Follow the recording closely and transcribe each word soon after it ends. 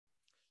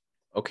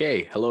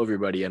Okay, hello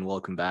everybody, and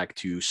welcome back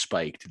to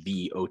Spiked,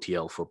 the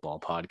OTL football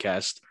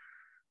podcast.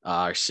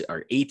 Our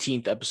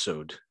 18th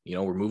episode.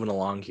 We're moving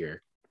along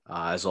here.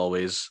 As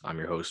always, I'm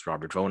your host,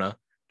 Robert Vona,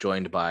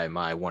 joined by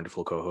my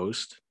wonderful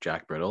co-host,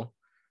 Jack Brittle.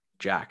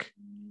 Jack,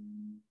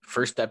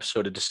 first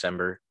episode of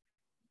December.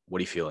 What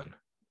are you feeling?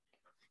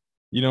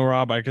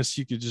 Rob, I guess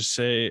you could just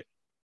say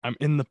I'm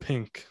in the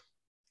pink.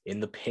 In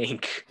the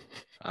pink.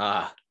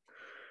 I'm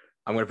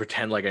going to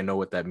pretend like I know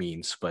what that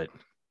means, but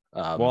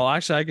Well,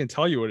 actually, I can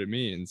tell you what it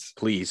means.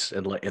 please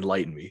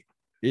enlighten me.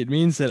 It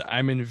means that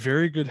I'm in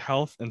very good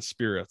health and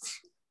spirits.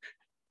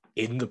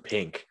 In the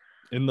pink.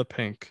 In the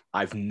pink.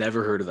 I've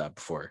never heard of that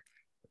before.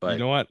 But you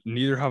know what?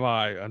 Neither have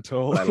I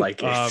until I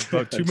like it.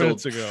 about 2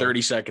 minutes ago.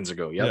 30 seconds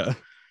ago. Yep.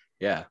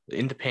 Yeah.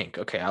 Into pink.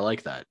 Okay, I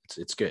like that.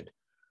 It's good.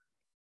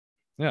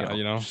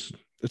 Yeah,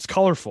 it's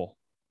colorful.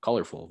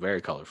 Colorful,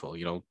 very colorful.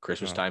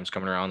 Christmas time's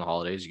coming around, the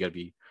holidays. You got to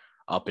be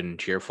up and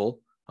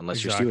cheerful.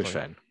 Unless you're a Steelers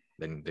fan,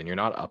 then you're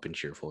not up and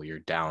cheerful. You're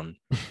down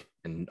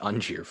and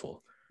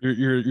uncheerful.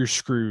 You're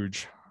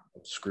Scrooge.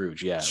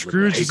 Scrooge, yeah.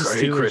 Scrooge is a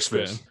Steelers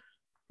Christmas.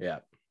 fan.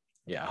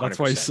 Yeah.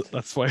 100%.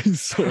 That's why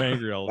he's so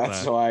angry all the time.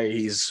 That's why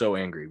he's so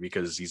angry,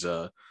 because he's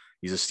a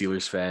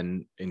Steelers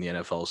fan in the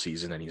NFL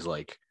season, and he's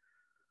like,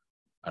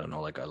 I don't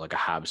know, like a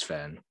Habs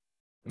fan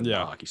in the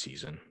hockey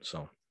season.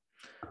 So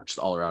just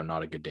all around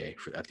not a good day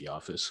at the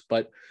office.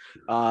 But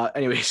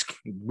anyways,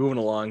 moving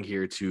along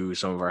here to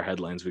some of our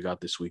headlines we got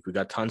this week. We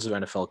got tons of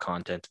NFL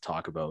content to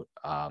talk about.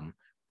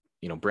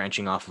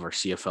 Branching off of our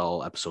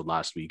CFL episode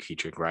last week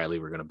featuring Riley,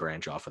 we're going to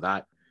branch off of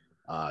that,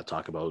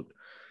 talk about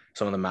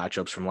some of the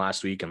matchups from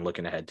last week and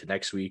looking ahead to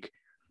next week.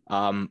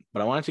 But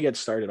I wanted to get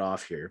started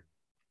off here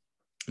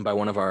by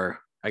one of our,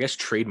 I guess,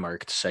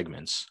 trademarked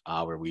segments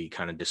where we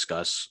kind of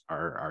discuss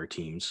our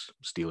teams,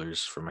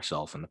 Steelers for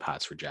myself and the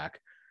Pats for Jack.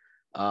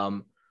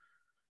 I'm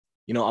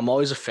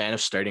always a fan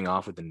of starting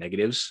off with the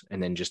negatives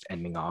and then just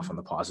ending off on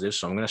the positives.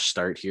 So I'm going to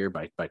start here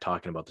by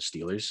talking about the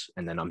Steelers,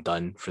 and then I'm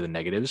done for the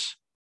negatives.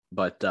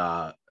 But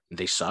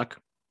they suck.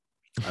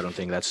 I don't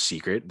think that's a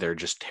secret. They're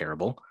just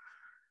terrible.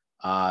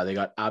 They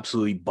got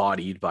absolutely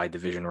bodied by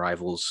division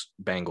rivals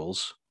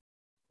Bengals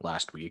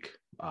last week.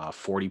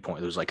 40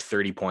 points. There was like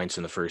 30 points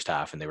in the first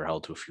half, and they were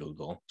held to a field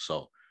goal.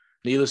 So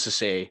needless to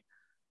say,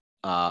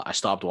 I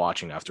stopped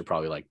watching after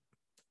probably like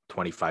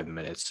 25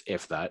 minutes,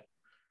 if that.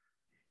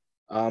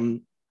 I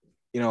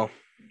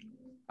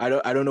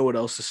don't know what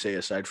else to say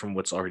aside from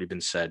what's already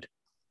been said.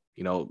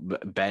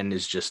 Ben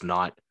is just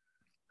not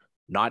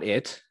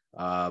it.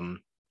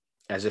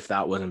 As if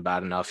that wasn't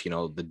bad enough,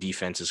 the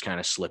defense is kind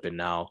of slipping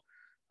now.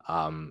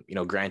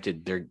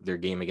 Granted, their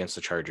game against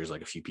the Chargers,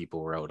 like a few people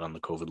were out on the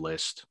COVID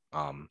list.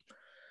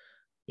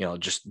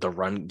 Just the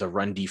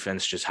run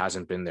defense just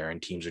hasn't been there,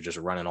 and teams are just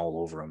running all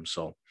over them.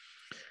 So,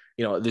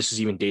 this is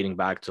even dating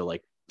back to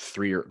like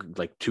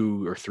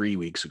 2 or 3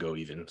 weeks ago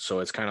even.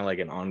 So it's kind of like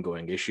an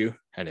ongoing issue,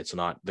 and it's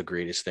not the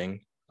greatest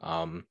thing.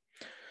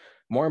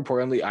 More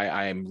importantly,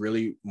 I'm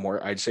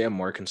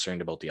more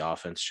concerned about the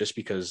offense, just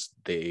because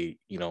they,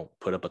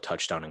 put up a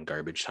touchdown in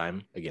garbage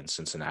time against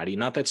Cincinnati.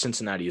 Not that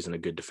Cincinnati isn't a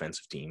good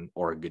defensive team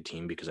or a good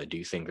team, because I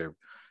do think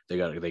they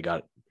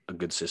got a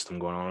good system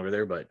going on over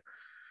there. But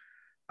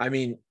I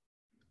mean,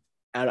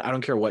 I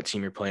don't care what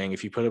team you're playing.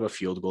 If you put up a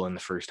field goal in the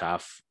first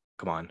half,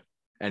 come on.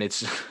 And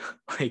it's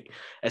like,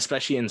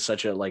 especially in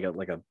such a like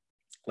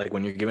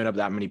when you're giving up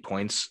that many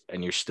points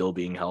and you're still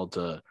being held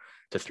to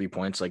 3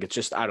 points, like, it's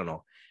just, I don't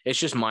know. It's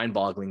just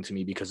mind-boggling to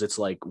me, because it's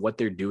like what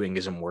they're doing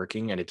isn't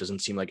working, and it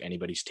doesn't seem like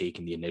anybody's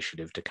taking the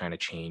initiative to kind of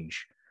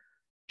change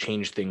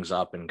things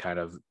up and kind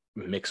of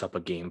mix up a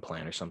game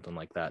plan or something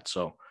like that.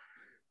 So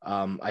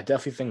I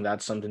definitely think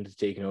that's something to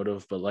take note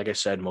of. But like I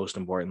said, most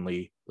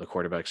importantly, the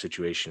quarterback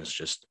situation is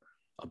just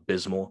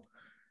abysmal.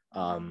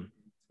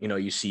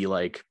 You see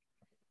like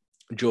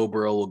Joe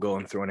Burrow will go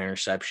and throw an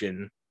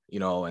interception,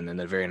 and then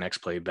the very next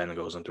play, Ben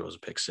goes and throws a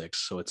pick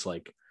six. So it's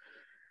like,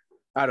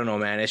 I don't know,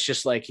 man. It's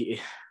just like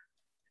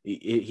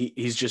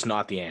he's just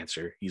not the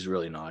answer. He's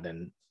really not.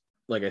 And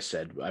like I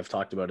said, I've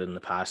talked about it in the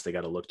past. They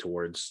got to look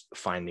towards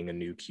finding a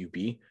new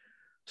QB.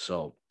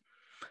 So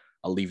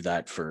I'll leave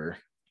that for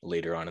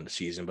later on in the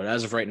season. But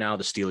as of right now,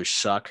 the Steelers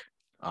suck.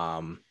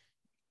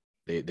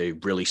 They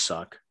really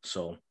suck.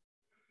 So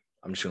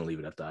I'm just going to leave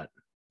it at that.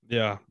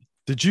 Yeah.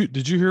 Did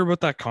you hear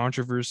about that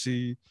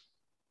controversy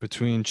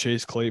between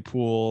Chase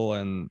Claypool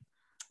and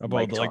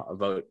about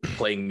about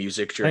playing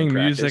music during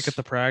practice? Music at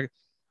the practice?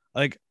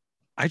 Like,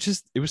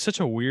 it was such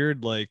a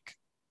weird like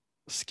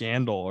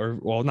scandal, or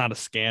well, not a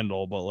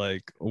scandal, but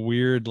like a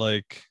weird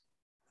like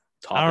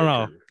topic, I don't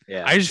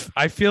know.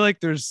 I feel like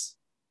there's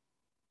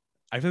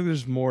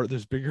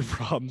bigger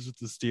problems with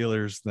the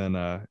Steelers than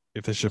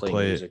if they should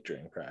play music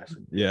during practice.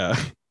 Yeah.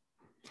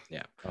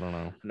 I don't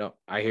know. No,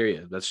 I hear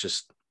you. That's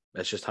just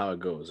how it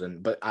goes.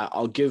 But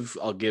I'll give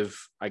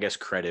I guess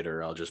credit,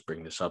 or I'll just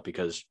bring this up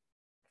because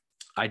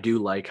I do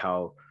like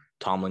how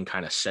Tomlin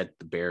kind of set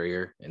the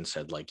barrier and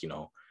said, like,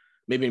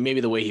 maybe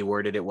the way he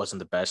worded it wasn't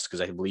the best,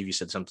 because I believe he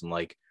said something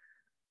like,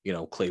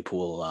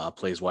 Claypool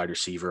plays wide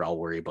receiver, I'll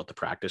worry about the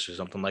practice or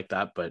something like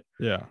that. But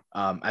Yeah.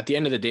 at the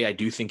end of the day, I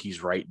do think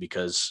he's right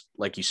because,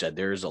 like you said,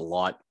 there's a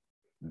lot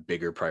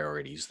bigger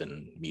priorities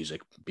than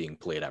music being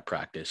played at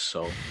practice.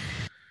 So,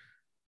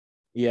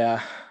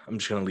 yeah, I'm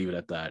just gonna leave it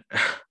at that.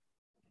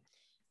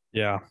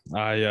 Yeah.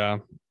 I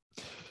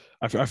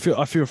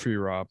feel for you,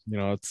 Rob.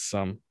 It's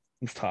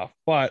tough.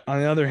 But on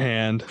the other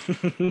hand,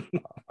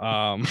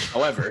 um,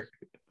 However,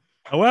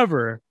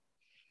 however,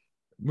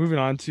 moving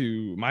on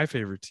to my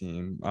favorite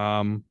team.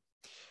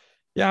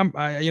 Yeah,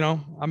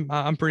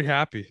 I'm pretty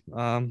happy.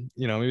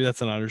 Maybe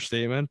that's an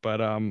understatement, but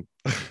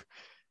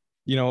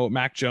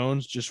Mac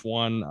Jones just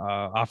won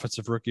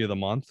Offensive Rookie of the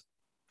Month.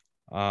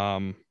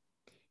 Um,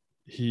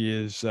 he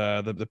is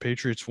the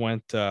Patriots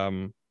went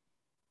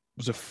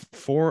was it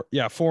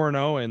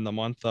 4-0 in the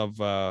month of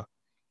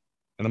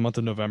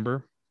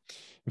November.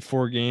 In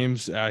 4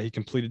 games, he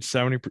completed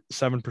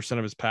 77%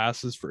 of his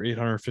passes for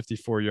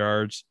 854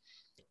 yards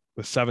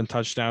with 7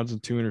 touchdowns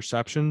and 2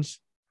 interceptions.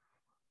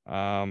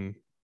 Um,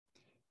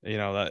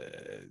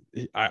 that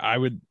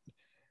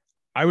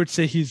I would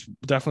say he's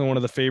definitely one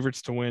of the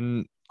favorites to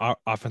win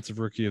Offensive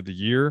Rookie of the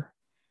Year.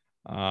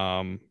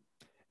 Um,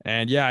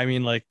 and yeah, I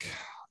mean, like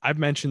I've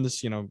mentioned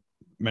this,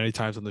 many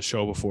times on the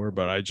show before,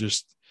 but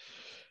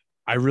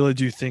I really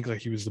do think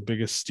like he was the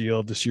biggest steal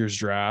of this year's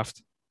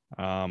draft.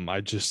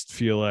 I just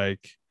feel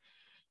like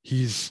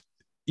he's,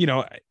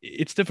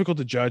 it's difficult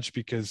to judge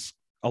because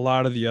a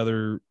lot of the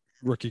other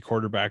rookie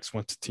quarterbacks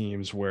went to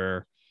teams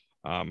where,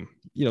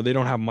 they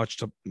don't have much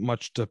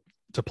to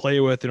play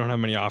with. They don't have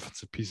many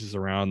offensive pieces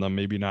around them.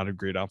 Maybe not a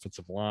great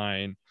offensive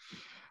line.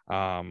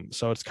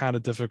 So it's kind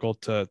of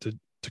difficult to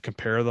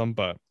compare them,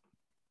 but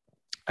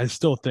I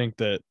still think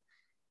that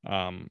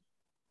um,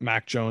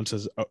 Mac Jones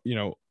has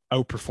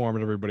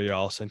outperformed everybody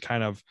else and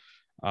kind of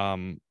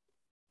um,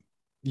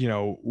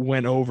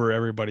 went over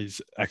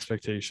everybody's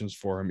expectations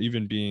for him,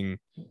 even being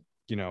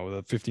the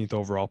 15th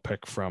overall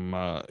pick from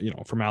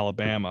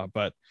Alabama.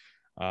 But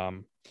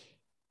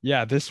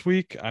yeah, this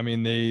week, I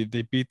mean, they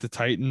beat the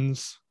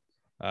Titans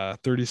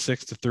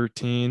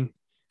 36-13.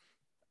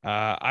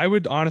 I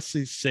would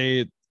honestly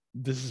say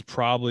this is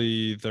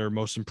probably their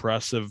most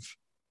impressive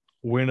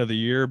win of the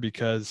year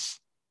because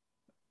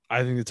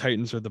I think the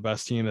Titans are the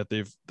best team that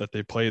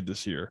they've played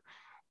this year.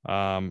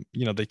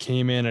 They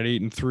came in at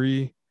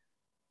 8-3,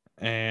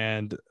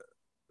 and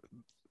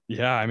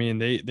yeah, I mean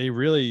they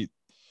really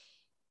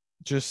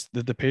just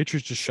the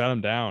Patriots just shut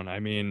them down. I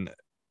mean,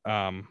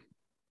 um,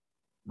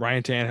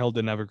 Ryan Tannehill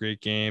didn't have a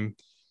great game.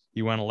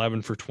 He went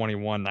 11 for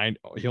 21.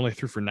 He only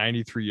threw for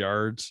 93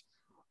 yards,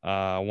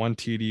 1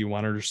 TD,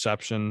 1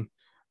 interception,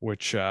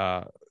 which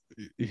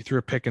he threw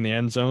a pick in the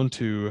end zone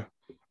to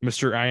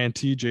Mr. INT,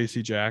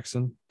 JC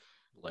Jackson.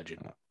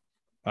 legend.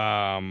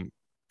 Um,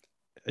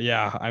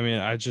 yeah,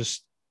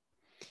 obviously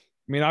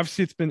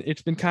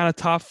it's been kind of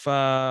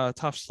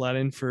tough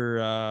sledding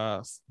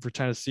for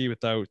Tennessee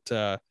without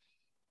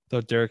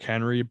Derrick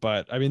Henry,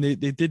 but I mean they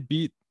did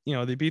beat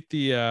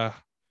the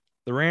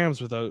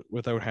Rams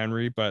without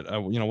Henry, but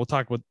we'll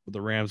talk about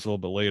the Rams a little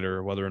bit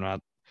later, whether or not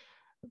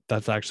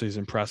that's actually as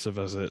impressive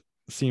as it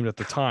seemed at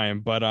the time.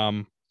 But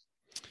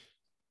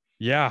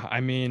yeah, I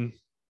mean,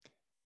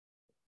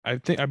 I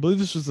believe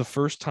this was the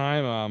first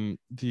time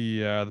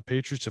the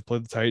Patriots have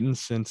played the Titans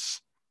since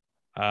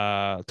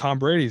Tom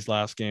Brady's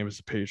last game as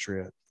a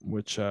Patriot,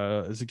 which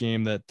is a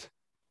game that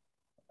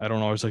I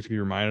don't always like to be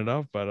reminded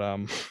of, but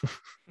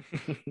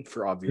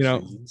For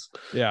obvious reasons.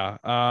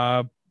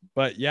 yeah.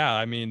 But yeah,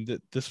 I mean,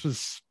 this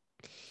was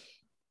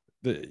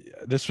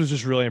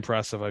just really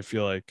impressive. I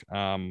feel like,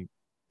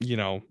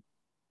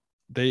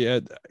 they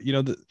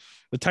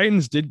the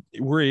Titans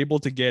were able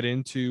to get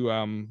into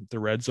the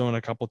red zone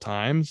a couple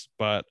times,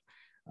 but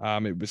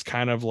it was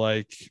kind of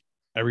like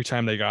every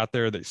time they got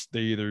there, they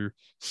either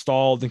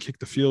stalled and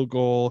kicked the field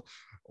goal,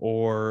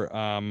 or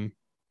a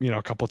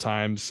couple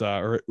times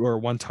or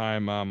one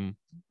time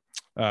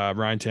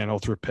Ryan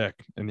Tannehill threw a pick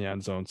in the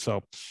end zone.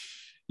 So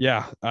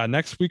yeah,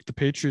 next week the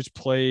Patriots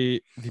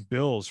play the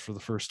Bills for the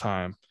first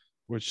time,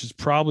 which is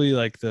probably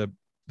like the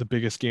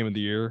biggest game of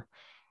the year,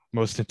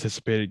 most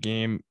anticipated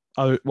game.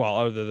 Other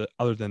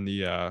than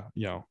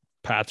the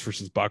Pats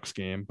versus Bucs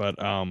game, but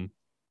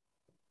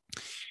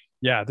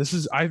yeah, this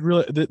is I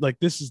really like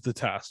this is the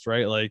test,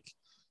 right? Like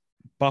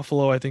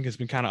Buffalo, I think has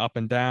been kind of up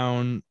and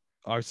down.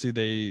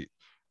 Obviously,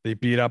 they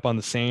beat up on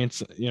the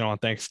Saints, on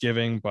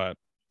Thanksgiving, but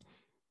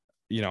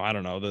I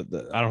don't know.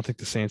 I don't think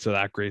the Saints are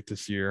that great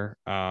this year.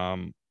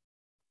 And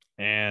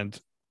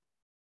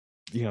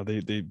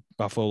they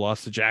Buffalo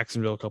lost to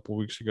Jacksonville a couple of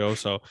weeks ago,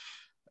 so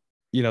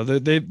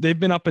they've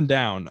been up and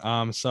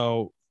down.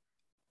 So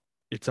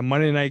it's a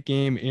Monday night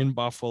game in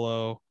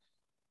Buffalo.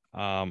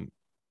 Um,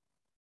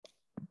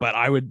 but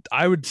I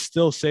would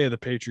still say the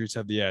Patriots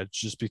have the edge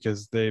just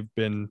because they've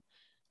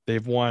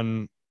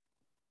won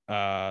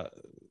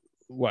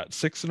what,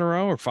 6 in a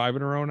row or 5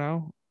 in a row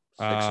now?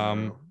 6 in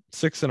a row.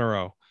 6 in a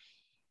row.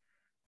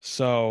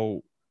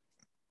 So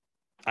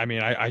I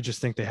mean, I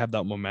just think they have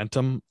that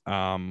momentum.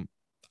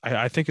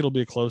 I think it'll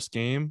be a close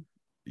game,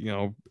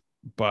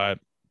 but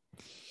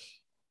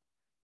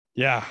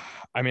Yeah,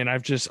 I mean,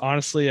 I've just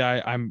honestly,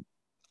 I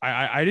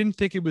didn't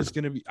think it was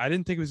gonna be. I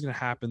didn't think it was gonna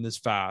happen this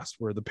fast,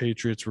 where the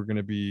Patriots were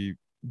gonna be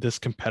this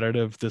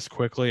competitive this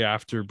quickly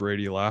after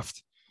Brady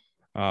left.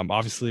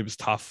 Obviously, it was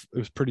tough. It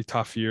was pretty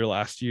tough year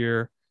last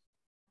year.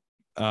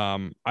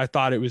 I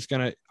thought it was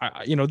gonna,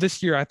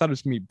 this year I thought it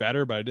was gonna be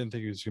better, but I didn't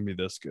think it was gonna be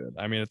this good.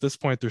 I mean, at this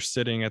point, they're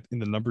sitting in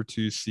the number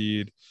 2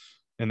 seed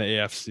in the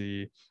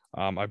AFC.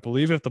 I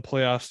believe if the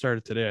playoffs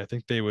started today, I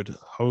think they would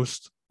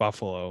host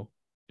Buffalo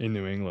in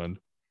New England.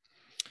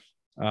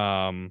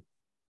 Um,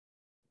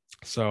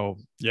 so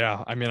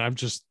yeah, I mean, I'm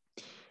just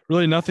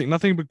really nothing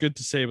but good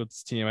to say about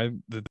this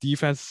team. The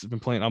defense has been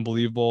playing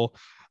unbelievable.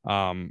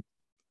 Um,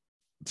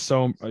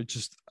 so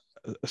just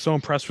so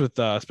impressed with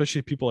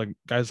especially people like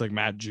guys like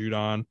Matt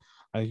Judon.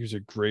 I think he was a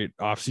great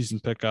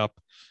offseason pickup.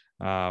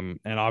 And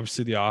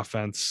obviously the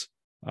offense,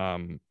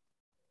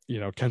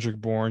 Kendrick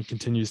Bourne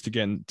continues to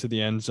get into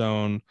the end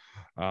zone.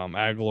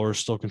 Aguilar is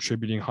still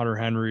contributing. Hunter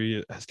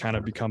Henry has kind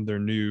of become their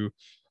new,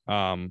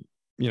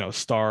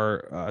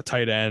 star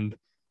tight end.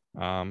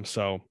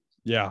 So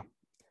yeah,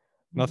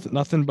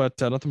 nothing but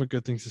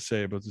good things to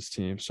say about this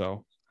team.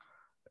 So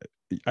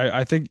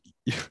I think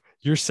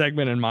your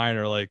segment and mine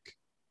are like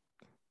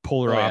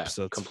polar Oh yeah,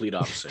 opposites. complete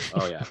opposite.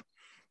 Oh yeah,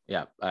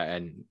 yeah,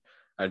 and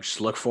I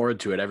just look forward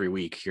to it every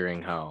week,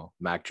 hearing how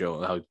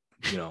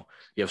you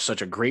have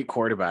such a great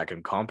quarterback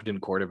and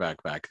competent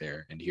quarterback back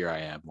there, and here I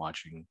am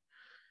watching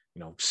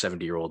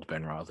 70-year-old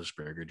Ben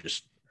Roethlisberger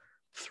just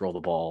throw the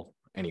ball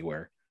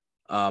anywhere.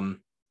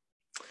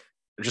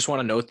 I just want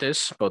to note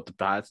this about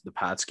the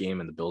Pats game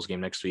and the Bills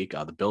game next week.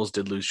 The Bills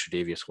did lose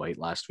Tre'Davious White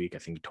last week. I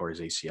think he tore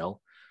his ACL.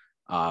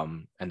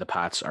 And the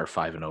Pats are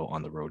 5-0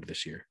 on the road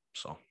this year.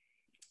 So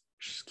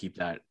just keep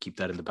that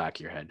in the back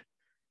of your head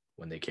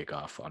when they kick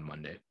off on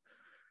Monday.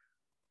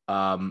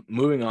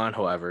 Moving on,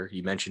 however,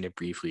 you mentioned it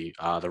briefly.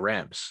 The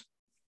Rams,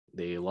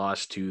 they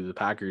lost to the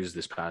Packers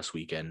this past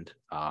weekend.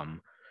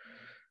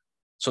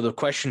 So the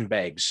question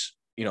begs,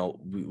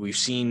 we've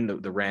seen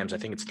the Rams. I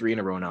think it's 3 in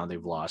a row now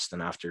they've lost,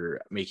 and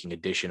after making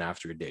edition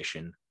after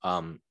edition,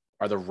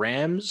 are the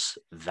Rams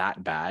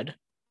that bad,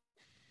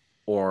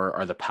 or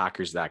are the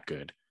Packers that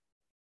good?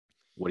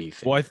 What do you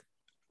Well,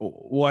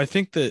 think? I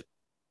think that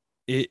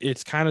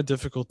it's kind of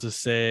difficult to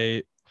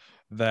say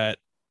that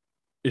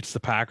it's the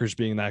Packers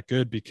being that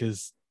good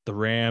because the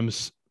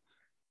Rams,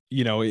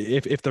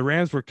 if the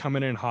Rams were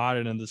coming in hot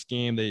and in this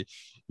game, they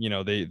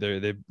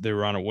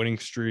were on a winning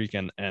streak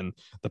and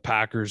the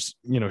Packers,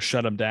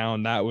 shut them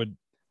down,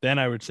 then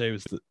I would say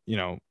it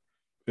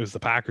was the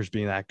Packers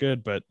being that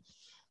good. But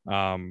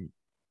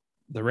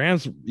the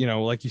Rams,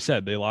 like you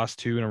said, they lost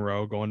 2 in a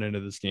row going into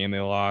this game. They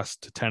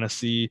lost to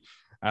Tennessee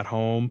at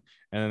home,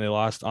 and then they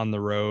lost on the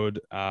road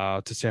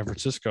to San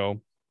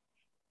Francisco.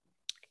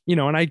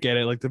 And I get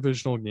it, like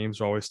divisional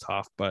games are always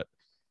tough, but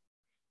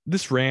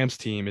this Rams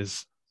team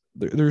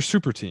they're a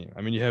super team.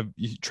 I mean,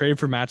 you trade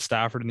for Matt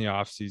Stafford in the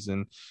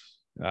offseason.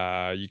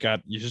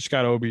 You just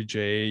got OBJ,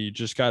 you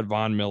just got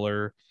Von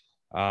Miller.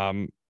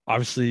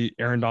 Obviously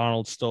Aaron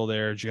Donald's still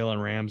there,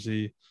 Jalen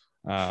Ramsey.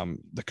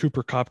 The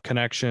Cooper Cup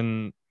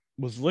connection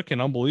was looking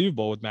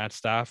unbelievable with Matt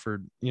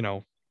Stafford,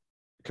 in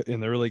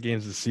the early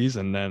games of the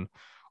season. Then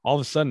all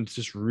of a sudden it's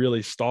just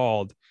really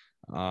stalled.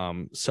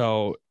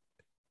 So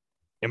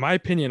in my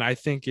opinion, I don't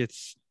think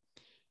it's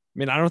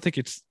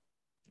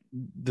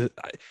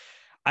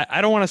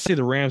I don't want to say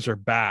the Rams are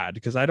bad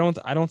because I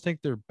don't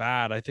think they're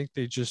bad. I think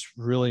they just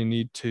really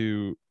need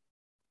to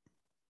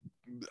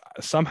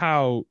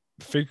somehow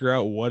figure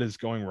out what is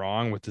going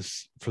wrong with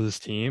this for this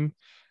team.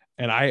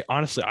 And I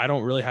honestly I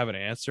don't really have an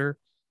answer.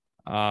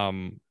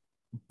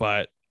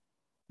 But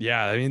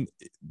yeah, I mean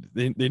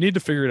they need to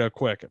figure it out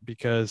quick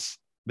because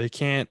they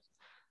can't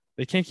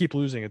keep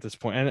losing at this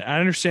point. And I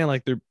understand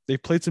like they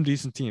played some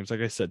decent teams,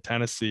 like I said,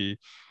 Tennessee.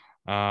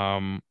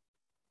 Um,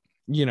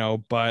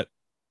 but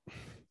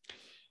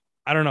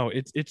I don't know.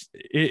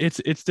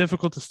 It's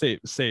difficult to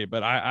say,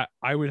 but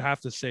I would have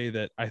to say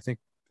that I think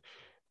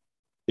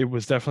it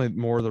was definitely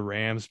more the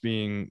Rams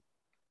being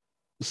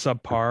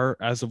subpar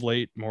as of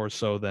late, more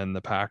so than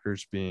the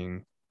Packers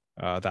being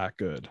that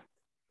good.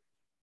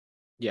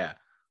 Yeah.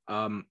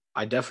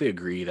 I definitely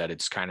agree that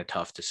it's kind of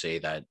tough to say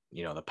that,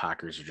 the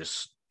Packers are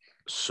just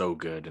so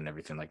good and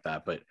everything like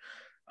that. But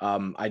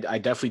I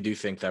definitely do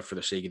think that for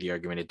the sake of the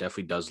argument, it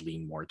definitely does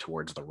lean more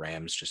towards the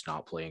Rams just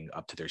not playing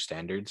up to their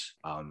standards.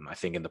 I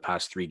think in the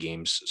past 3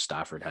 games,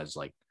 Stafford has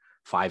like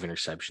 5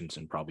 interceptions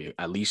and probably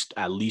at least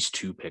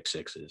 2 pick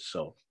sixes.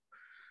 So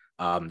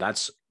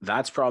that's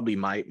probably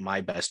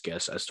my best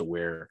guess as to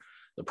where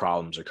the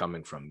problems are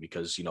coming from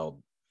because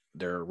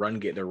their run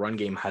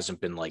game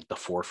hasn't been like the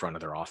forefront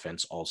of their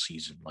offense all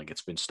season. Like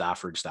it's been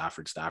Stafford,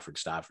 Stafford, Stafford,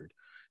 Stafford.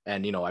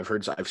 And I've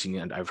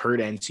heard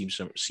and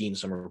seen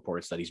some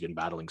reports that he's been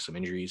battling some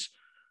injuries.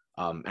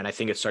 And I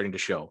think it's starting to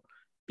show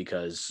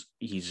because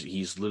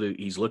he's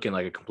looking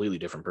like a completely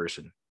different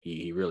person.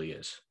 He really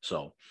is.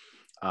 So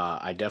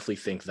I definitely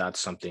think that's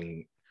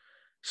something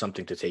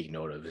to take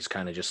note of is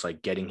kind of just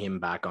like getting him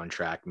back on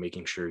track,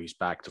 making sure he's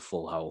back to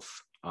full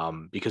health.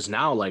 Because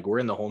now like we're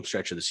in the home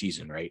stretch of the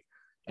season, right?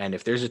 And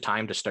if there's a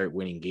time to start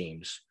winning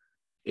games,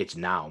 it's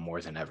now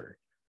more than ever.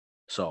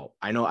 So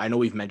I know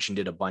we've mentioned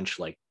it a bunch,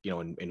 like,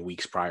 in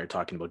weeks prior,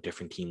 talking about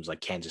different teams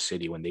like Kansas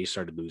City. When they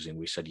started losing,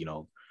 we said,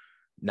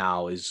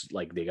 now is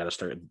like they got to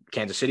start.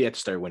 Kansas City had to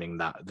start winning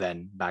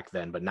back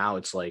then, but now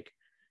it's like,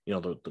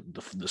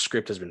 the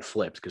script has been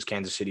flipped because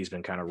Kansas City's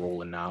been kind of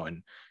rolling now,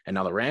 and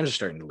now the Rams are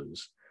starting to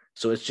lose.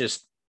 So it's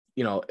just,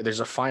 there's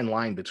a fine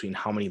line between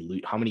how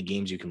many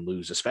games you can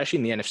lose, especially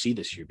in the NFC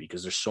this year,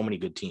 because there's so many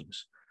good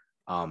teams.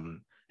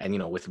 And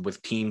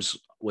with teams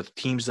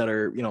that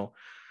are,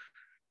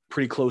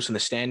 pretty close in the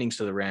standings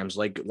to the Rams,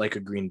 like a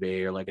Green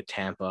Bay or like a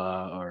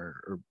Tampa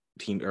or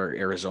team or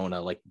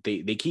Arizona, like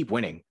they keep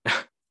winning.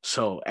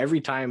 So every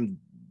time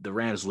the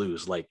Rams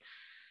lose, like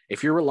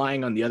if you're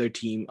relying on the other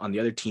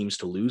teams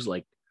to lose,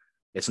 like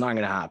it's not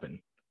going to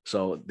happen.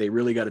 So they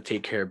really got to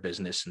take care of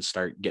business and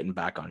start getting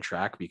back on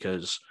track,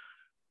 because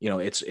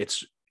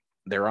it's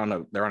they're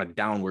on a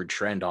downward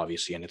trend,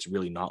 obviously, and it's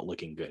really not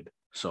looking good.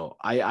 So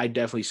I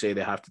definitely say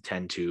they have to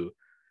tend to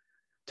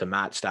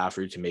Matt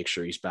Stafford to make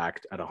sure he's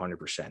back at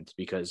 100%,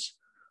 because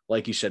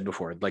like you said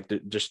before, like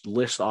just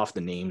list off the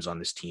names on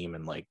this team,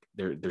 and like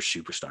they're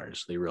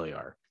superstars. They really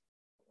are.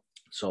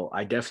 So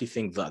I definitely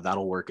think that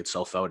that'll work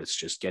itself out. It's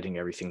just getting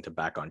everything to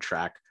back on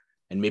track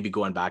and maybe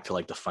going back to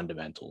like the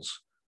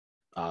fundamentals.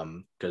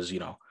 Because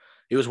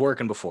it was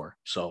working before.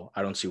 So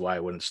I don't see why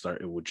it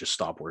would just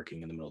stop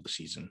working in the middle of the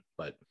season.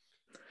 But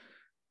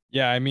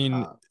yeah, I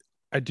mean,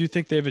 I do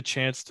think they have a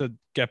chance to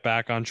get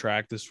back on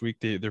track this week.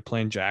 They're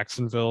playing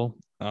Jacksonville.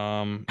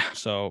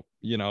 So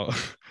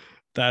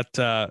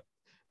that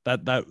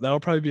that'll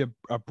probably be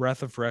a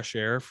breath of fresh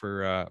air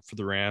for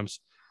the Rams.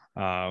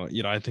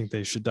 I think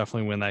they should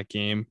definitely win that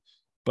game.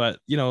 But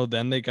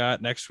then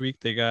next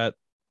week they got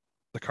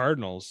the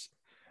Cardinals,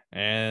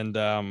 and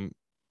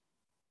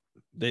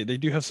they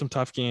do have some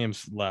tough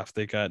games left.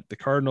 They got the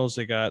Cardinals,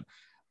 they got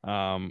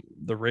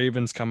the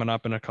Ravens coming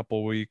up in a couple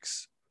of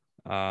weeks.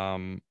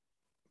 And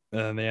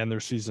they end their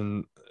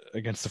season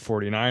against the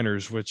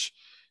 49ers, which,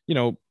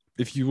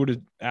 if you would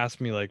have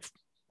asked me like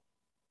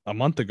a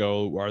month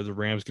ago, are the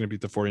Rams going to beat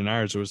the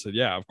 49ers? I would have said,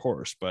 yeah, of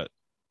course. But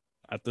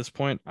at this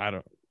point, I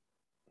don't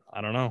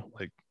know.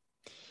 Like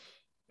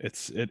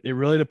it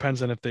really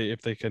depends on if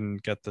they can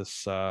get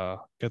this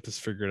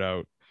figured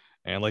out.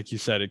 And like you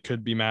said, it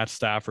could be Matt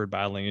Stafford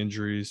battling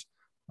injuries.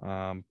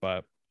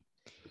 But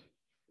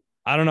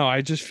I don't know.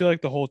 I just feel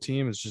like the whole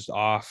team is just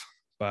off,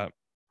 but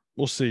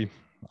we'll see.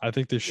 I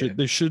think they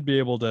should be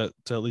able to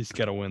at least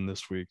get a win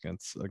this week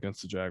against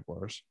the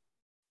Jaguars.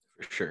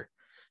 For sure.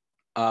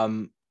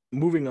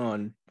 Moving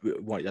on,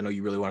 I know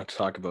you really wanted to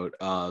talk about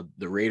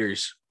the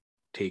Raiders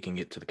taking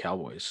it to the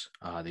Cowboys.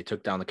 They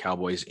took down the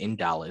Cowboys in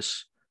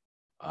Dallas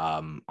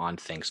on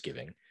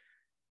Thanksgiving.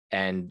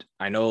 And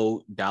I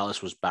know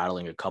Dallas was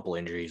battling a couple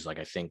injuries. Like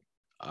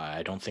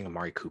I don't think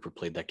Amari Cooper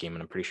played that game,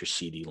 and I'm pretty sure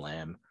CeeDee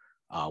Lamb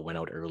went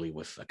out early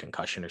with a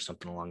concussion or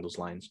something along those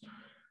lines.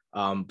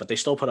 But they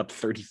still put up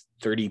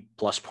 30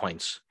 plus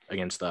points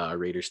against the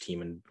Raiders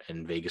team,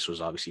 and Vegas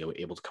was obviously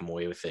able to come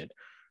away with it.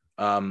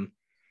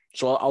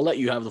 So I'll let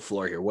you have the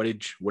floor here. What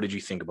did you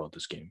think about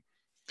this game?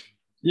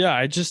 Yeah,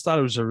 I just thought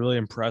it was a really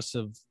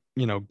impressive,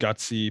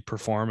 gutsy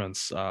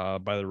performance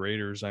by the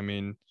Raiders. I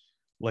mean,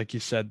 like you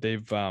said,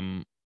 they've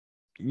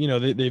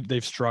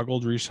they've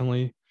struggled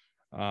recently.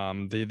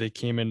 They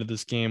came into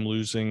this game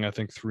losing, I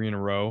think, 3 in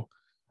a row.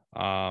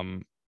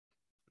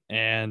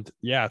 And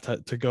yeah,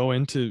 to go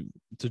into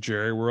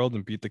Jerry World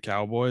and beat the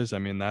Cowboys, I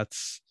mean, that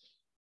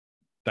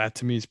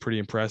to me is pretty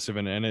impressive.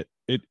 And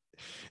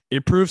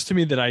it proves to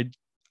me that I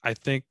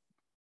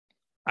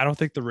don't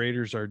think the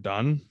Raiders are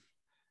done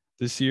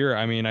this year.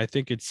 I mean, I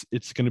think it's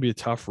going to be a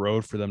tough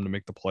road for them to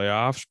make the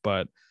playoffs,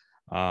 but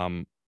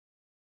I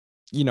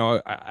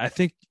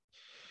think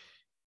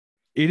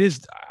it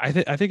is. I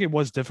think it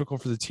was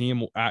difficult for the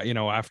team.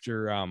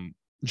 After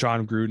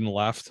John Gruden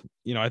left.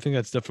 I think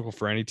that's difficult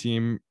for any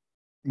team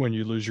when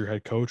you lose your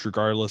head coach,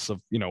 regardless of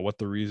what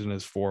the reason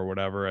is for,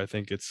 whatever. I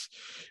think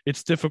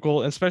it's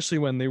difficult, especially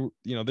when they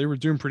were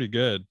doing pretty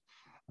good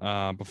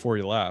before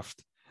he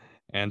left,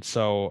 and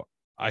so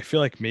I feel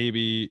like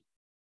maybe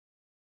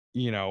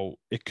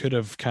it could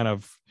have kind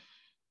of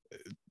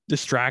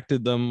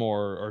distracted them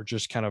or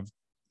just kind of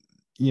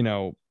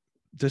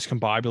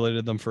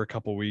discombobulated them for a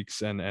couple of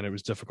weeks, and it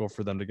was difficult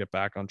for them to get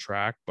back on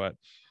track. But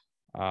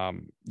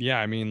yeah,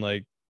 I mean,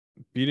 like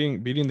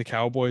beating the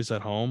Cowboys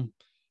at home.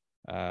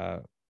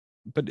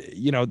 But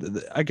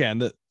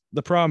again,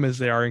 the problem is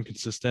they are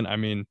inconsistent. I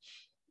mean,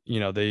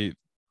 they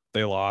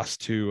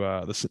lost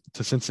to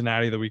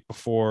Cincinnati the week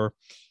before.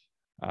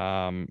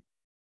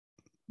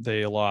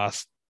 They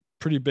lost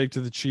pretty big to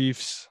the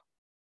Chiefs.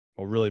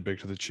 Well, really big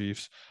to the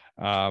Chiefs.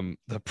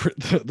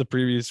 The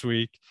previous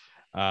week,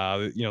 they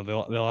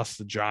lost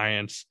to the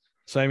Giants.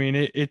 So I mean,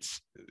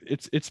 it's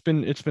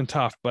been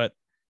tough, but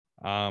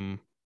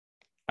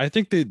I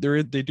think they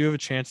do have a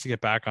chance to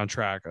get back on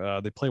track.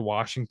 They play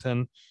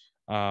Washington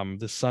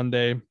this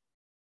Sunday,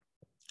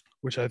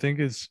 which I think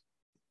is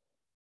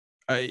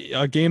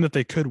a game that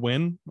they could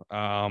win.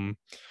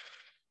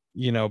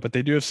 but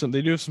they do have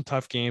some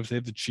tough games. They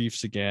have the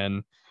Chiefs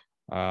again,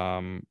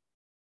 the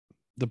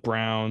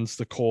Browns,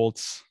 the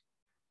Colts,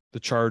 the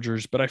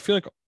Chargers, but I feel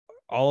like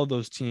all of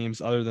those teams,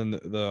 other than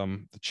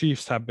the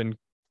Chiefs, have been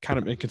kind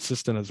of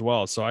inconsistent as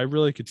well. So I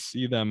really could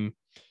see them.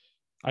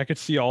 I could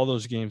see all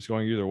those games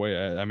going either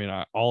way. I mean,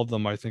 all of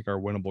them I think are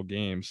winnable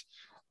games.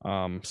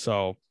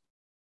 So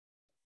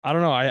I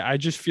don't know. I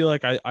just feel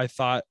like I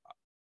thought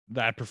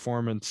that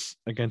performance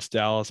against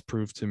Dallas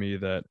proved to me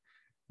that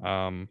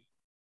um,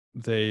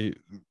 they,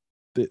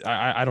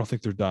 I don't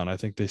think they're done. I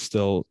think there's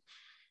still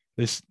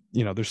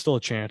a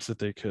chance that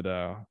they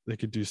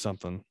could do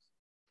something.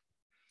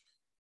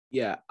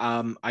 Yeah,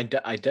 I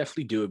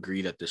definitely do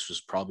agree that this was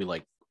probably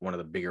like one of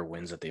the bigger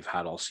wins that they've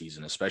had all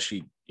season,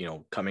 especially,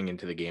 coming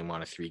into the game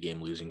on a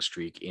 3-game losing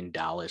streak in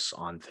Dallas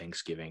on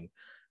Thanksgiving.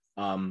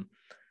 Um,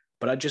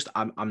 but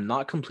I'm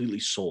not completely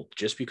sold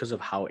just because of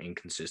how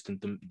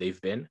inconsistent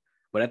they've been.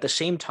 But at the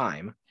same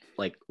time,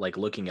 like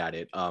looking at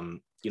it,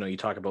 you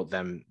talk about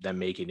them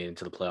making it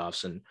into the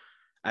playoffs, and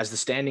as the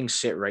standings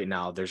sit right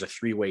now, there's a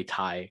 3-way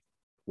tie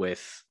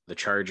with the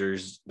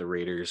Chargers, the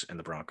Raiders, and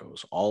the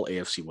Broncos, all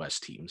AFC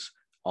West teams,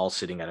 all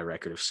sitting at a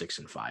record of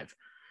 6-5.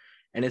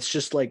 And it's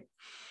just like,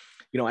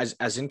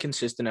 as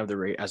inconsistent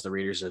as the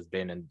Raiders have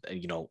been, and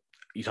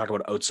you talk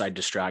about outside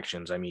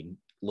distractions. I mean,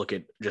 look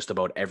at just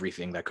about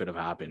everything that could have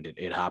happened.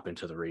 It happened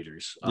to the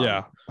Raiders.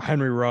 Yeah,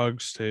 Henry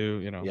Ruggs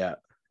too. Yeah,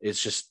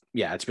 it's just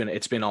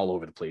it's been all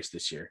over the place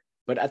this year.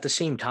 But at the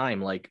same time,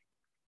 like,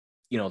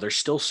 they're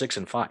still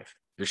 6-5.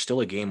 They're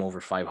still a game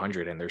over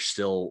 500, and they're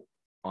still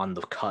on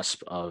the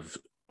cusp of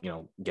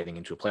getting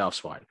into a playoff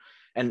spot.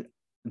 And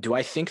do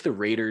I think the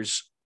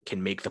Raiders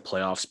can make the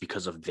playoffs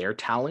because of their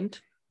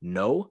talent?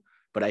 No,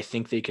 but I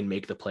think they can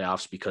make the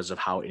playoffs because of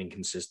how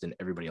inconsistent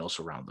everybody else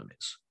around them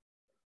is.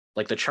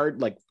 Like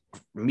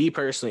me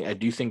personally, I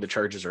do think the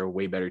Chargers are a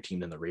way better team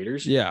than the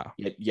Raiders. Yeah.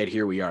 Yet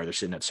here we are, they're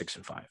sitting at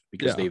 6-5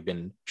 because they've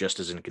been just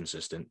as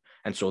inconsistent,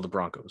 and so the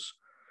Broncos.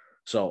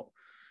 So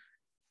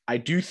I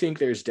do think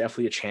there's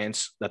definitely a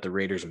chance that the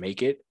Raiders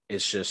make it.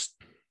 It's just,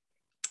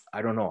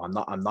 I don't know.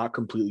 I'm not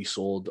completely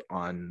sold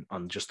on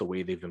just the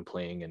way they've been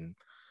playing, and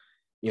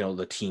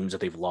the teams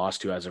that they've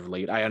lost to as of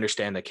late. I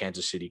understand that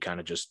Kansas City kind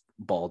of just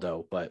balled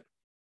out, but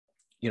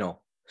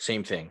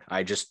same thing.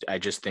 I just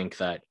think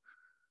that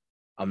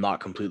I'm not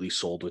completely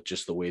sold with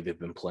just the way they've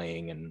been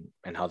playing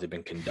and how they've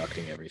been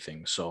conducting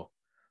everything. So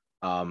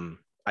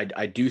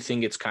I do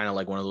think it's kind of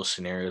like one of those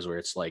scenarios where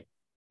it's like,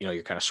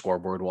 you're kind of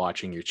scoreboard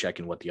watching, you're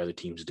checking what the other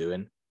team's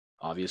doing,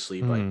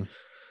 obviously, but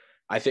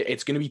I think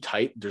it's going to be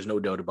tight. There's no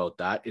doubt about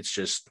that. It's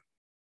just,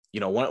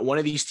 one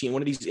of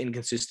these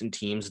inconsistent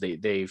teams,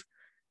 they've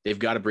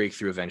got to break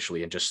through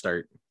eventually and just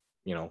start,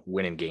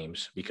 winning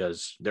games,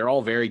 because they're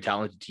all very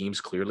talented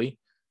teams. Clearly,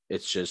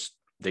 it's just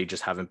they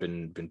just haven't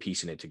been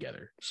piecing it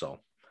together.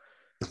 So,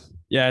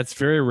 yeah, it's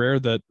very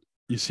rare that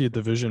you see a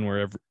division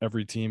where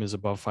every team is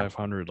above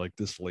 500 like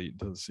this late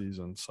into the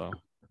season. So,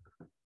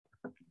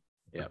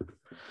 yeah.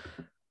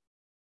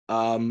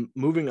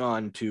 Moving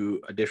on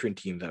to a different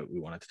team that we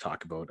wanted to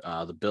talk about,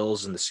 the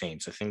Bills and the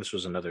Saints. I think this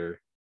was another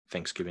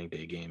Thanksgiving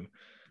Day game.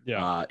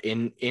 Yeah.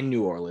 In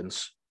New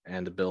Orleans,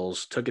 and the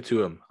Bills took it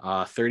to them.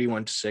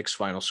 31-6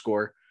 final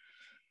score.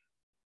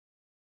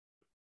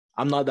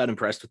 I'm not that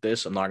impressed with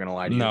this. I'm not gonna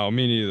lie to you. No,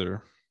 me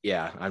neither.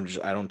 Yeah,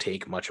 I don't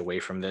take much away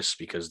from this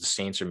because the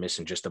Saints are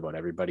missing just about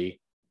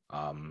everybody.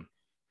 And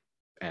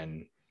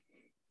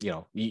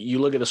you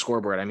look at the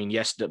scoreboard. I mean,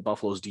 yes,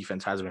 Buffalo's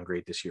defense hasn't been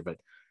great this year, but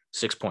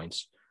 6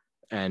 points.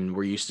 And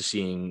we're used to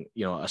seeing,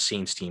 a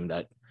Saints team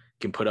that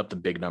can put up the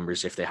big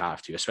numbers if they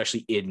have to,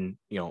 especially in,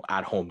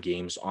 at home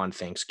games on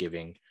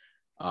Thanksgiving.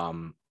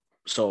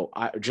 So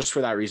just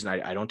for that reason,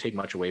 I don't take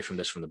much away from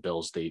this from the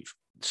Bills. They've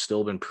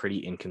still been pretty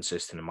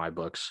inconsistent in my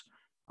books.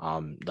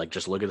 Like,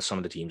 just look at some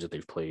of the teams that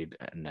they've played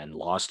and then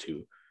lost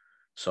to.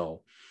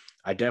 So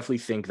I definitely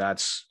think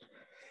that's,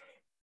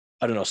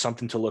 I don't know,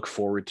 something to look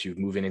forward to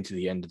moving into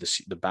the end of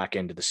the back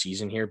end of the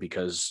season here,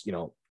 because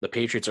the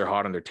Patriots are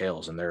hot on their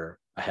tails and they're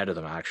ahead of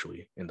them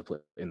actually in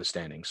the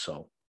standings.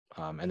 So,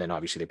 and then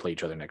obviously they play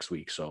each other next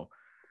week. So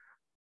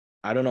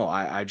I don't know.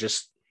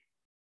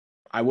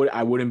 I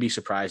wouldn't be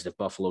surprised if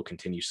Buffalo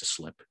continues to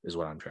slip, is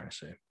what I'm trying to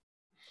say.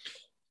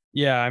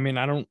 Yeah, I mean,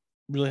 I don't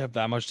really have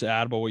that much to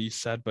add about what you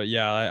said, but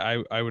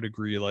yeah, I would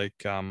agree. Like,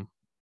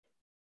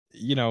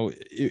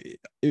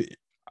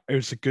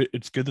 it's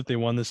good that they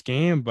won this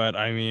game, but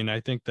I mean, I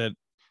think that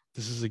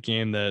this is a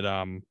game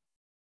that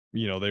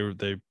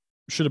they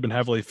should have been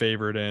heavily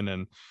favored in,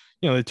 and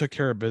they took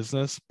care of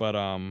business, but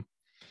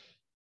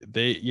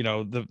they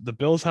the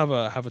Bills have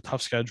a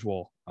tough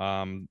schedule.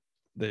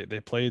 They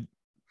played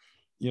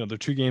their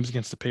 2 games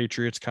against the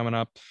Patriots coming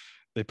up.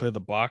 They play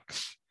the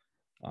Bucs.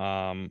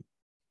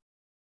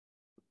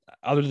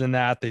 Other than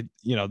that, they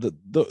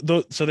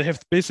so they have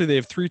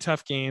 3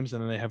 tough games,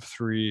 and then they have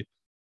 3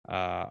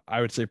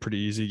 I would say pretty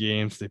easy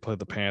games. They play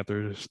the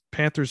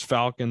Panthers,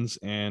 Falcons,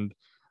 and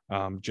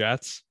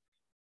Jets.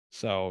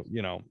 So,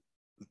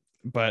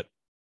 but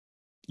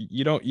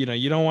you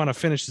don't want to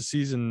finish the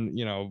season,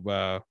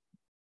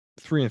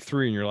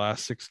 3-3 in your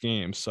last 6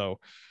 games. So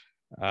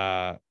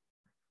I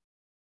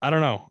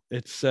don't know.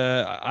 It's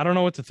I don't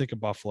know what to think of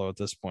Buffalo at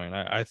this point.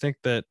 I think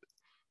that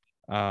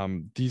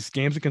these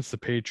games against the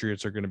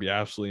Patriots are going to be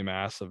absolutely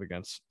massive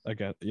against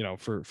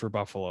for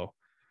Buffalo.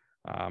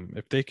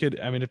 If they could,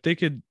 I mean, if they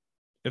could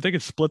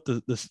split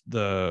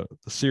the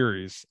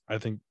series, I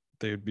think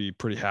they would be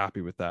pretty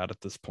happy with that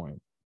at this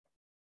point.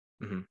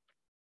 Mm-hmm.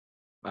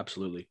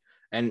 Absolutely.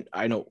 And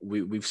I know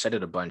we've said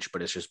it a bunch,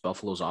 but it's just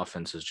Buffalo's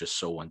offense is just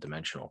so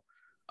one-dimensional.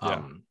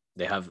 Yeah.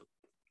 They have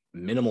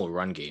minimal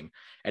run game,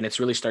 and it's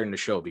really starting to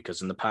show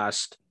because in the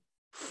past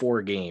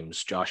 4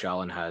 games, Josh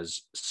Allen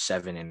has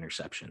 7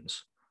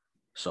 interceptions.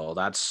 So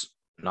that's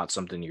not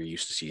something you're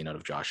used to seeing out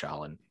of Josh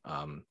Allen,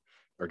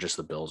 or just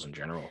the Bills in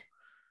general.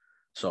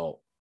 So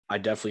I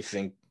definitely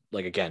think,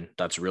 like, again,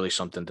 that's really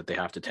something that they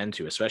have to tend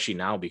to, especially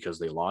now because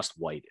they lost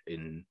White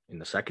in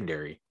the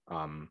secondary.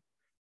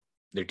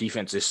 Their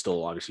defense is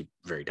still obviously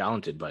very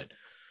talented, but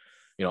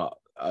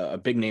a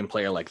big name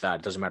player like that,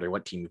 it doesn't matter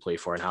what team you play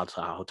for and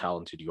how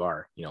talented you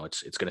are,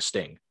 it's going to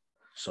sting.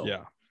 So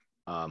yeah,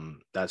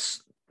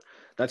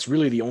 that's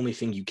really the only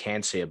thing you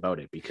can say about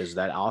it, because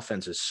that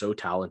offense is so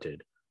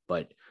talented.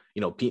 But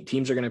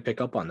teams are going to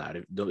pick up on that.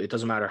 It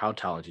doesn't matter how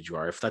talented you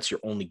are. If that's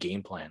your only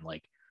game plan,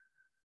 like,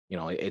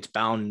 it's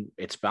bound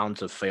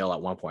to fail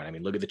at one point. I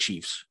mean, look at the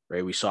Chiefs,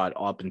 right? We saw it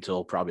up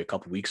until probably a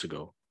couple weeks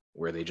ago,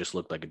 where they just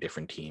looked like a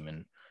different team,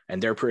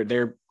 and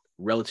they're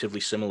relatively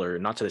similar,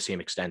 not to the same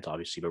extent,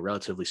 obviously, but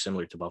relatively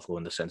similar to Buffalo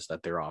in the sense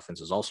that their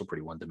offense is also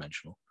pretty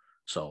one-dimensional.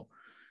 So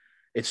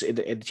teams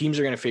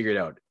are going to figure it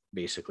out,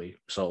 basically.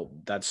 So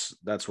that's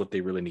what they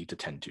really need to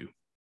tend to.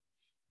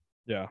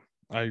 Yeah,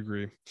 I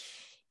agree.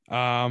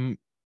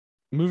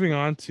 Moving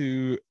on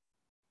to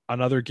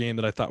another game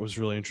that I thought was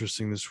really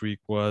interesting this week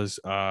was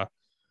the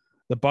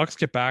Bucs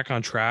get back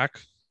on track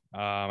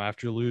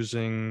after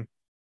losing.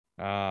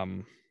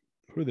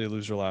 Who did they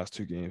lose their last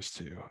 2 games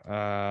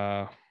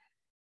to?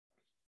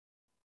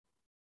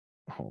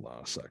 Hold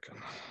on a second.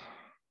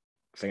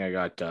 I think I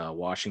got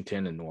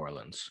Washington and New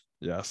Orleans.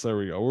 Yes, there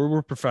we go.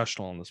 We're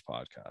professional on this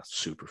podcast.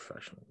 Super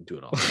professional. Do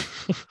it all.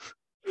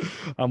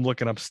 I'm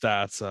looking up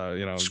stats.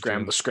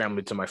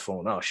 Scrambling to my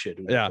phone. Oh shit.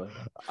 Yeah.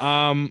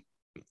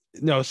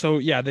 No. So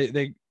yeah,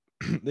 they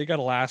got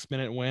a last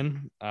minute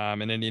win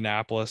in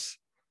Indianapolis.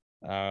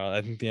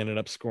 I think they ended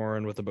up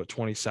scoring with about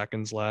 20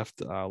 seconds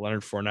left.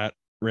 Leonard Fournette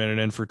ran it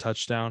in for a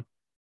touchdown.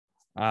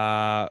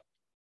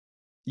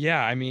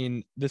 Yeah, I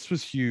mean, this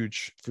was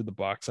huge for the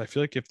Bucs. I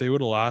feel like if they would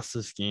have lost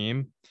this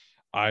game,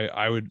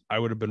 I would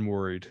have been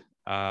worried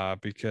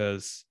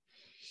because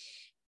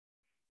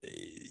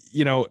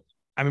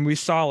I mean, we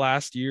saw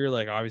last year,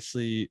 like,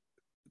 obviously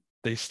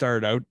they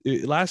started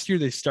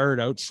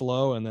out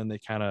slow, and then they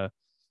kind of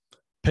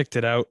picked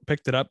it up,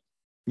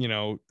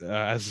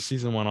 as the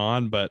season went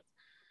on. But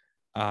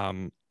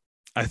I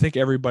think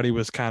everybody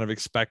was kind of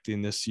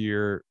expecting this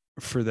year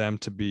for them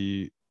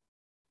to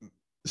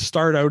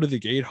start out of the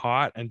gate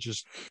hot and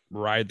just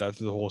ride that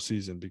through the whole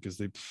season, because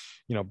they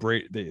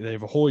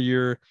have a whole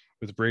year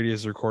with Brady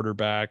as their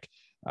quarterback.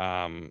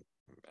 And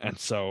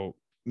so,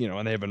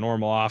 and they have a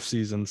normal off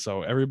season.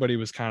 So everybody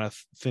was kind of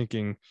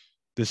thinking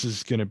this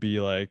is going to be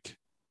like,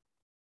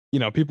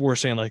 people were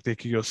saying like they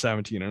could go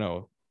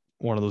 17-0.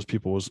 One of those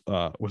people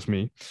was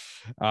me.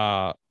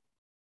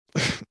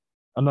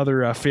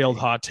 Another failed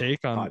hot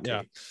take on,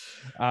 yeah.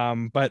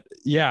 But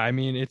yeah, I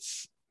mean,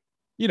 it's,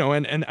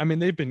 and I mean,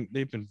 they've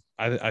been,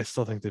 I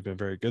still think they've been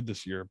very good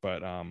this year,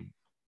 but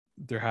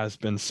there has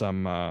been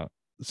some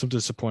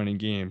disappointing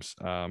games.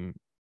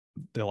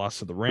 They lost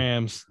to the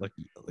Rams, like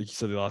you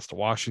said, they lost to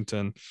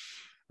Washington.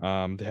 They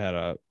had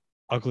a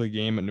ugly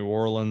game at New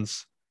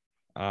Orleans.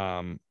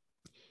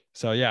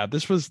 So yeah,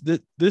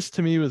 this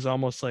to me was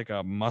almost like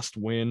a must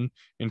win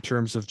in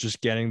terms of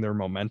just getting their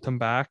momentum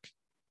back.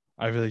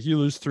 I feel like you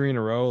lose 3 in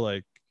a row,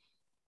 like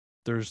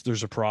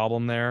there's a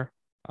problem there.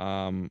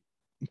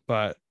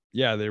 But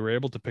yeah, they were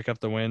able to pick up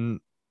the win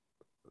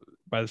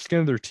by the skin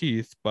of their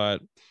teeth.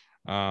 But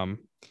and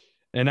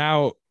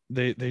now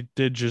they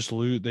did just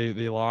lose.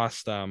 They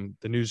lost. The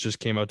news just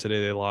came out today.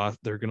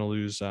 They're going to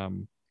lose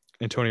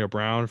Antonio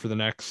Brown for the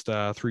next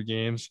 3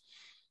 games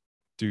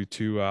due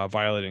to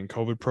violating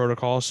COVID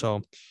protocol.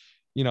 So,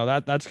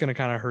 that's going to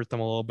kind of hurt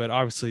them a little bit.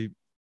 Obviously,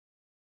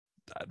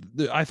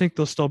 I think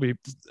they'll still be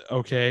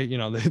okay.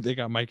 They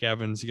got Mike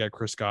Evans, you got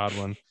Chris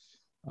Godwin.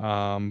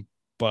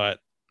 But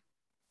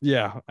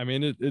yeah, I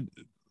mean, it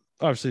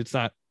obviously it's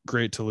not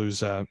great to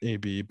lose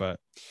AB, but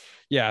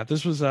yeah,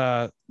 this was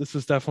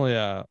definitely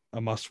a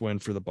must win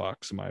for the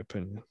Bucs, in my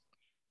opinion.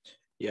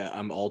 Yeah,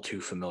 I'm all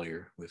too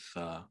familiar with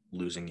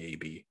losing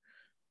AB.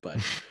 But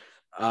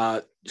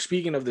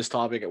speaking of this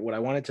topic, what I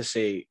wanted to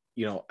say,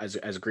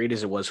 as great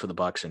as it was for the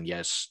Bucs, and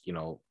yes,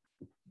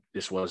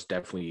 this was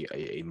definitely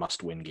a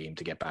must-win game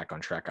to get back on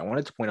track. I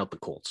wanted to point out the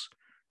Colts,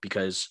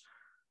 because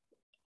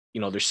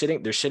they're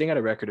sitting at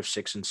a record of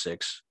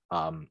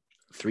 6-6,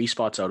 3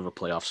 spots out of a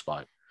playoff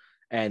spot,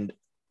 and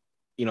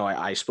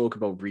I spoke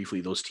about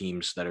briefly those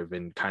teams that have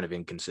been kind of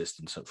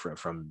inconsistent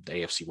from the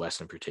AFC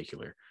West in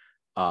particular.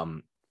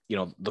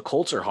 the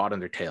Colts are hot on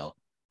their tail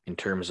in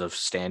terms of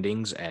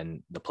standings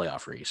and the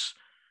playoff race.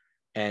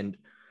 And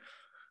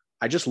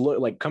I just look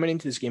like coming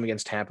into this game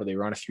against Tampa, they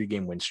were on a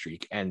 3-game win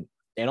streak. And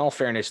in all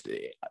fairness,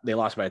 they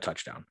lost by a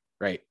touchdown,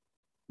 right?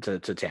 To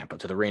Tampa,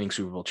 to the reigning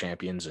Super Bowl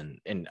champions. And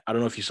I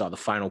don't know if you saw the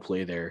final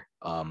play there.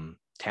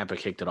 Tampa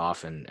kicked it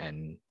off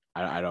and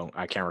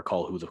I can't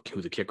recall who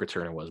the kick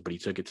returner was, but he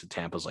took it to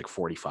Tampa's like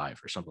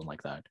 45 or something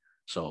like that.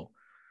 So,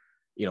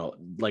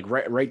 like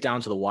right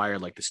down to the wire,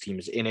 like this team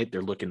is in it.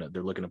 They're looking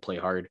to play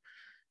hard.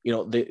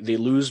 They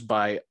lose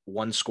by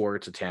 1 score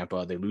to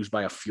Tampa. They lose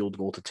by a field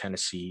goal to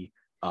Tennessee.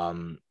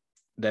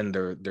 Then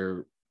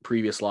their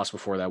previous loss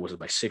before that was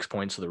by 6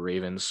 points to the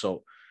Ravens.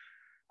 So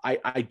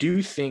I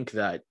do think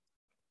that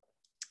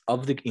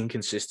of the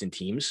inconsistent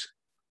teams,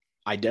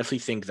 I definitely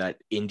think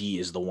that Indy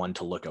is the one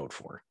to look out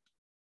for,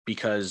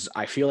 because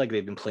I feel like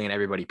they've been playing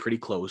everybody pretty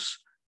close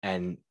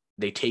and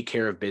they take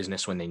care of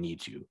business when they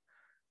need to.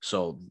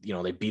 So,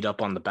 they beat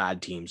up on the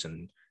bad teams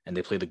and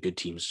they play the good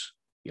teams,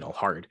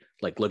 hard.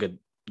 Like look at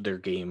their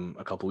game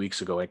a couple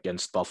weeks ago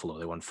against Buffalo.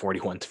 They won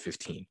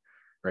 41-15,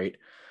 right?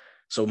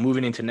 So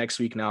moving into next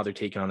week now, they're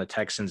taking on the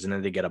Texans and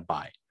then they get a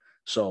bye.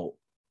 So,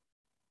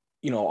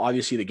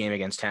 obviously the game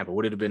against Tampa,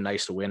 would it have been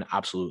nice to win?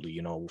 Absolutely.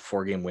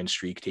 4-game win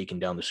streak, taking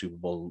down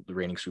the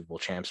reigning Super Bowl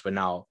champs. But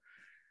now,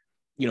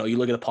 you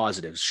look at the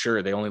positives.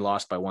 Sure, they only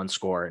lost by 1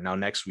 score. Now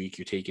next week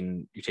you're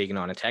taking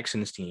on a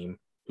Texans team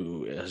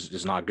who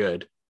is not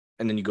good,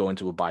 and then you go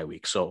into a bye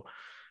week. So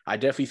I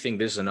definitely think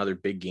this is another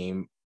big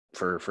game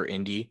for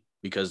Indy,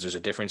 because there's a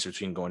difference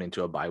between going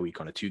into a bye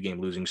week on a 2-game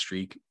losing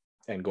streak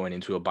and going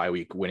into a bye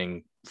week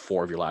winning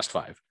 4 of your last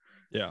 5.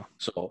 Yeah.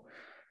 So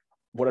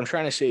what I'm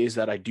trying to say is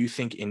that I do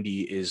think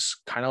Indy is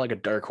kind of like a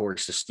dark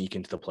horse to sneak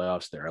into the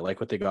playoffs there. I like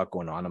what they got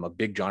going on. I'm a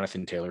big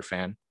Jonathan Taylor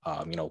fan.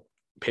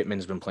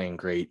 Pittman's been playing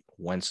great.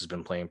 Wentz has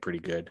been playing pretty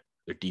good.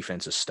 Their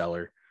defense is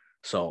stellar.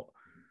 So,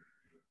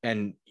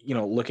 and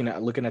looking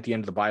at the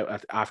end of the bye,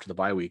 after the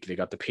bye week, they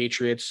got the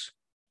Patriots,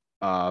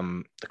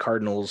 the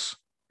Cardinals,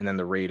 and then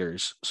the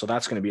Raiders. So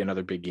that's going to be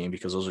another big game,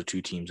 because those are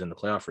 2 teams in the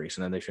playoff race,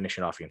 and then they finish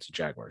it off against the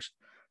Jaguars.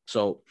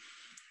 So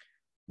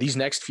these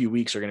next few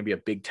weeks are going to be a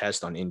big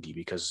test on Indy,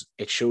 because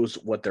it shows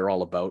what they're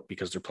all about,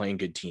 because they're playing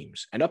good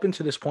teams. And up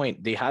until this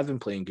point, they have been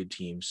playing good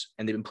teams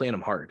and they've been playing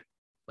them hard.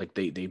 Like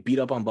they beat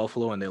up on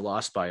Buffalo and they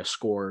lost by a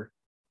score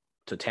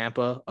to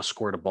Tampa, a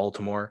score to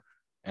Baltimore,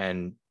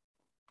 and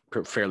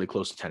fairly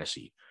close to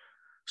Tennessee.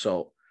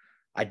 So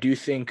I do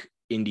think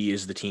Indy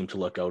is the team to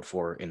look out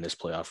for in this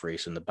playoff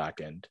race in the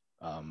back end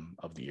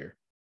of the year.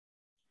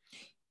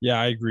 Yeah,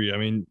 I agree. I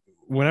mean,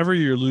 whenever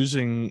you're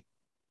losing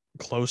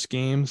close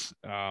games,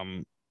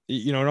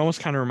 it almost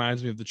kind of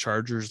reminds me of the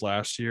Chargers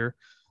last year,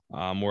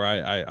 where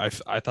I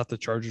thought the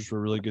Chargers were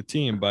a really good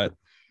team, but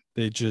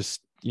they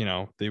just,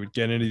 they would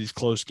get into these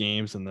close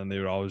games and then they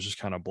would always just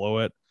kind of blow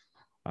it.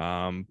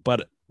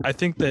 But I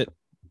think that,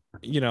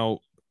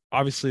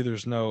 obviously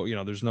there's no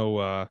medal.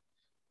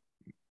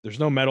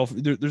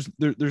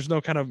 There's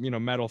no kind of,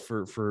 medal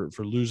for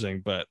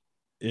losing, but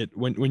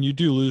when you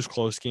do lose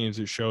close games,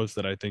 it shows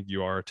that I think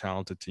you are a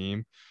talented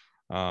team.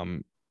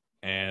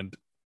 And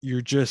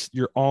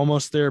you're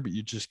almost there, but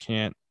you just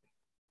can't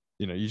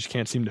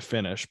seem to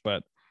finish.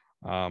 But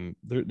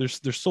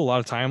there's still a lot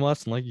of time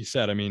left. And like you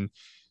said, I mean,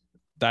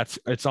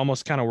 it's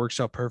almost kind of works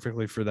out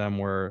perfectly for them,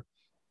 where,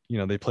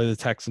 they play the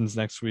Texans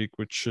next week,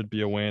 which should be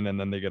a win, and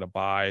then they get a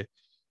bye.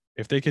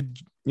 If they could,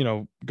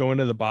 go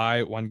into the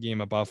bye 1 game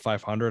above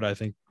 500, I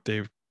think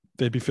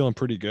they'd be feeling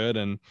pretty good.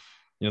 And,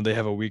 they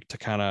have a week to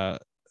kind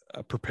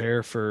of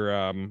prepare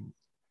for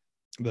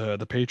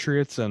the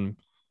Patriots. And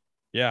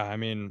yeah, I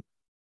mean,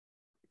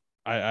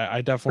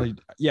 I definitely,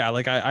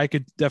 like I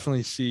could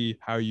definitely see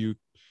how you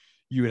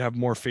would have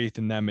more faith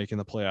in them making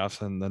the playoffs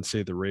than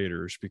say the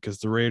Raiders, because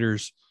the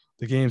Raiders,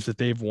 the games that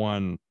they've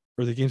won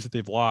or the games that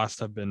they've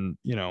lost have been,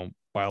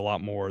 by a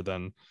lot more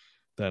than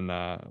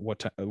what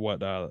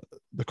the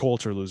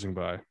Colts are losing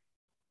by.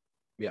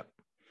 Yeah.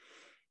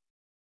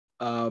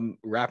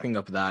 Wrapping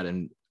up that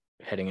and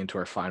heading into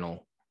our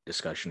final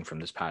discussion from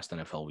this past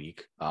NFL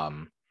week.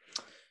 The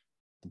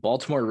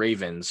Baltimore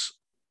Ravens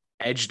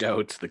edged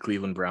out the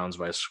Cleveland Browns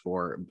by a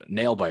score,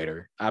 nail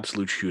biter,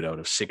 absolute shootout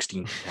of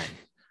 16-10.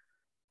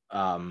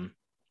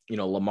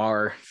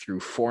 Lamar threw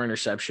 4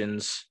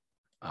 interceptions,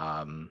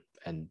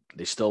 and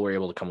they still were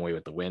able to come away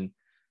with the win.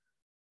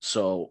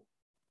 So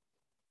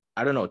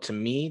I don't know. To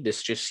me,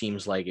 this just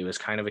seems like it was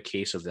kind of a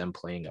case of them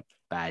playing a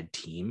bad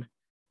team,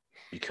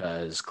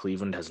 because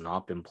Cleveland has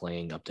not been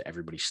playing up to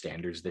everybody's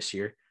standards this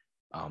year,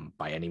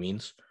 by any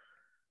means.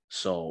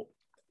 So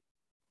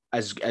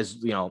as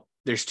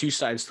there's 2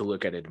 sides to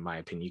look at it, in my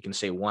opinion. You can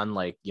say one,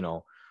 like,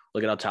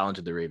 look at how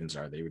talented the Ravens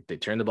are. They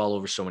turned the ball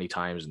over so many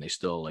times and they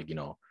still, like,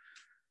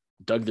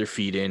 dug their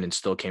feet in and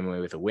still came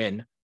away with a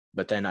win.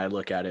 But then I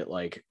look at it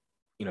like,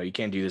 you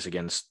can't do this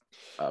against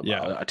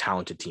a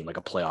talented team, like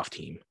a playoff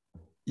team.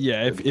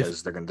 Yeah,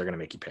 because they're gonna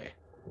make you pay.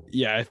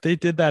 Yeah, if they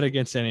did that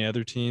against any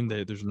other team,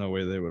 there's no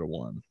way they would have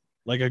won.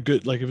 Like if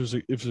it was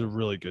a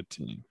really good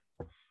team,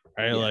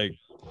 right? Yeah. Like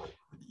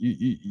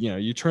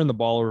you turn the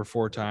ball over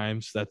 4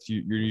 times.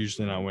 You're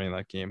usually not winning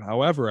that game.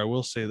 However, I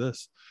will say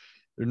this: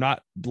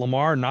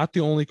 Lamar, not the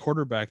only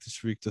quarterback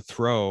this week to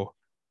throw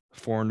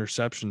 4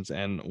 interceptions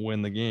and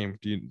win the game.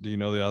 Do you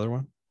know the other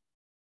one?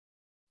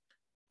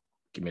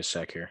 Give me a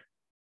sec here.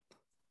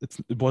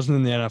 It wasn't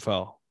in the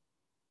NFL.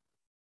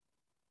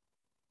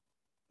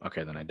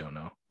 Okay, then I don't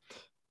know.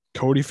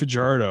 Cody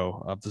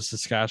Fajardo of the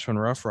Saskatchewan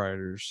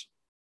Roughriders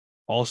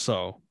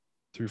also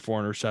threw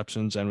 4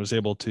 interceptions and was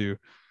able to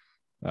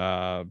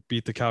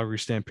beat the Calgary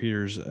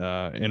Stampeders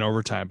in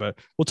overtime. But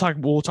we'll talk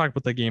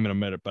about that game in a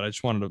minute. But I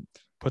just wanted to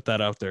put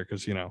that out there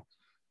because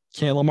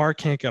Lamar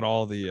can't get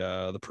all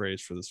the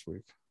praise for this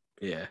week.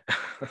 Yeah.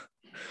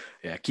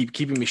 Yeah,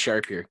 keeping me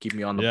sharp here. Keep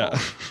me on the ball.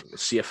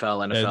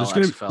 CFL, NFL,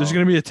 XFL. There's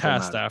gonna be a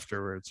test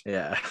afterwards.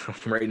 Yeah,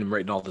 I'm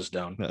writing all this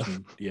down.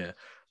 Yeah.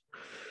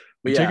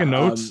 But taking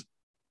notes.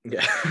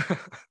 Yeah.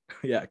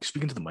 Yeah.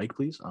 Speaking to the mic,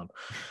 please.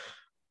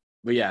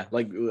 But yeah,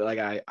 like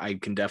I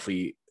can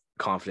definitely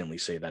confidently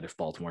say that if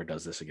Baltimore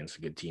does this against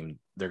a good team,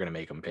 they're gonna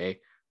make them pay.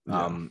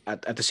 Yeah.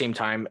 At the same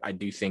time, I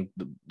do think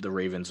the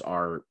Ravens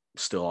are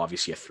still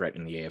obviously a threat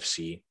in the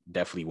AFC.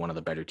 Definitely one of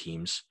the better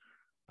teams.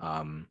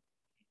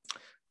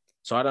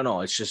 So I don't know.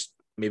 It's just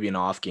maybe an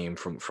off game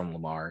from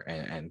Lamar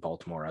and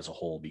Baltimore as a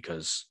whole,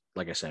 because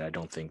like I said, I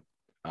don't think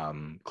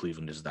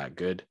Cleveland is that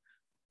good.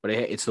 But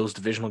it's those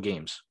divisional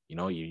games.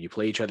 You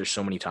play each other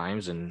so many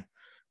times, and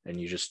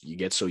you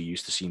get so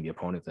used to seeing the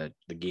opponent that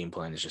the game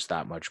plan is just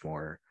that much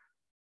more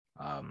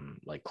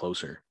like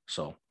closer.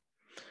 So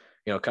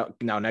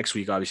now next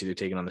week, obviously they're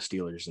taking on the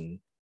Steelers, and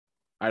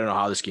I don't know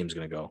how this game's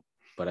going to go,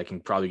 but I can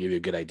probably give you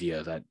a good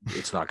idea that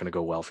it's not going to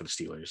go well for the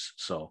Steelers.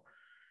 So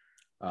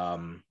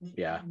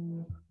yeah.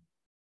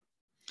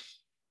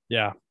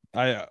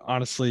 I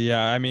honestly,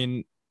 I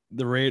mean,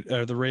 the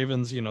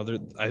Ravens, they're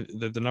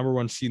the number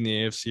 1 seed in the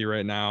AFC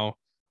right now.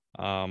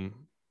 I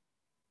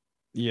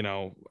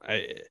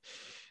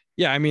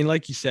mean,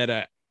 like you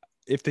said,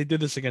 if they did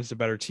this against a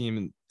better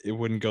team, it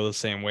wouldn't go the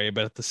same way.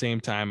 But at the same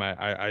time,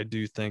 I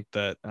do think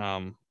that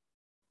the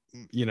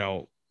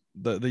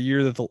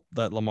year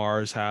that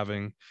Lamar is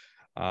having,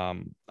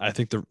 I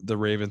think the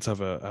Ravens have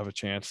a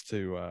chance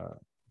to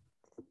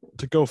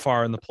go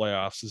far in the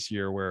playoffs this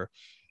year, where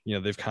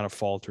they've kind of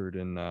faltered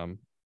in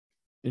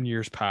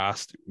years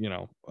past.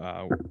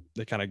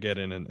 They kind of get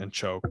in and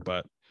choke,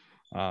 but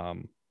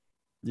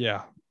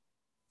yeah,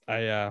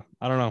 I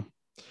don't know.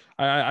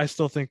 I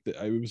still think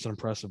that it was an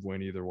impressive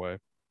win either way.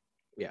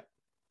 Yeah.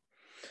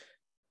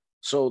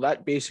 So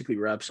that basically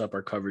wraps up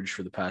our coverage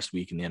for the past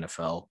week in the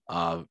NFL.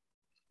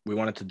 We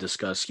wanted to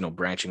discuss,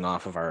 branching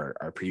off of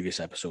our previous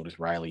episode with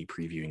Riley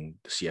previewing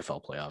the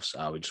CFL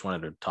playoffs. We just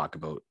wanted to talk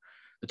about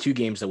the 2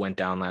 games that went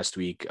down last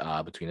week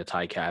between the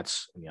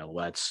Ticats and the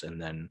Alouettes,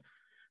 and then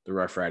the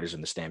Rough Riders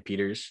and the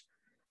Stampeders.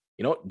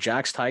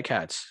 Jack's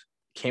Ticats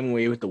came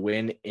away with the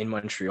win in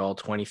Montreal,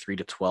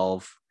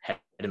 23-12,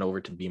 heading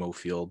over to BMO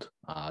Field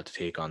to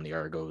take on the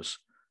Argos.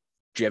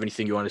 Do you have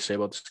anything you want to say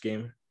about this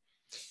game?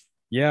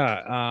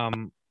 Yeah,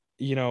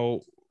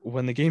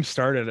 when the game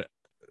started,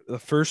 the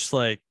first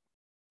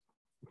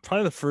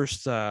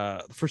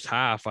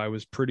half, I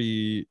was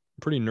pretty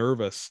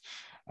nervous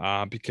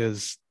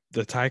because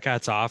the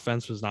Ticats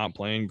offense was not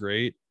playing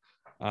great.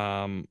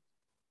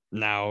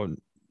 Now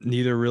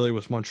neither really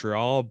was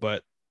Montreal,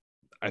 but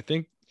I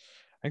think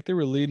they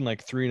were leading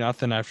like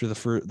 3-0 after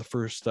the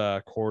first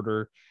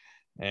quarter,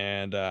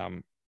 and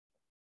I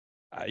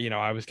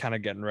was kind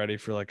of getting ready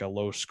for like a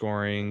low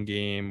scoring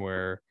game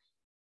where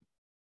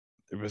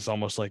it was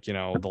almost like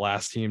the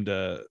last team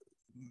to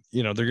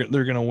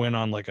they're gonna win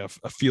on like a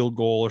field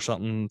goal or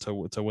something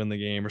to win the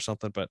game or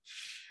something. But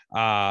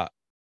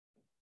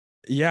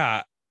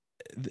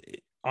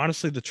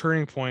honestly, the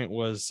turning point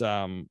was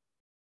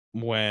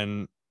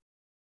when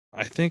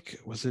I think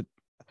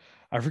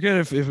I forget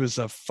if it was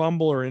a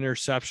fumble or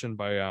interception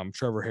by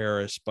Trevor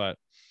Harris, but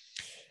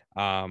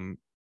all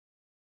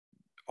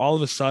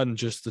of a sudden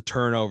just the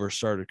turnover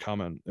started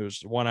coming. It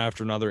was one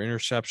after another: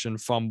 interception,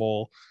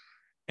 fumble,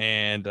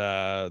 and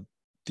credit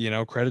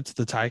to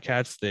the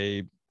Ticats,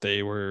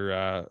 they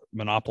were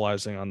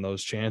monopolizing on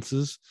those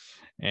chances,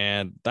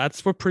 and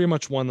that's what pretty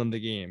much won them the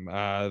game.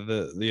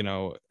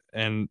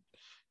 And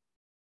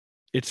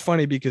it's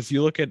funny because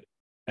you look at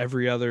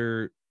every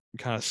other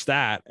kind of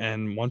stat,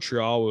 and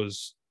Montreal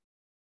was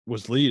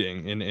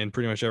leading in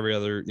pretty much every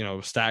other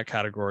stat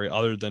category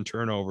other than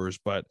turnovers.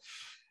 But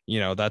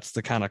that's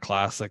the kind of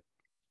classic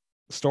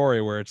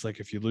story where it's like,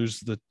 if you lose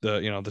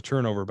the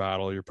turnover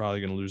battle, you're probably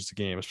going to lose the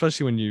game,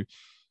 especially when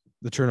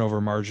the turnover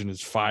margin is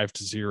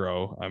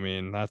 5-0. I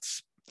mean,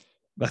 that's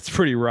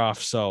pretty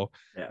rough. So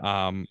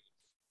yeah.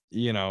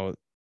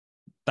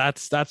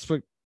 That's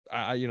what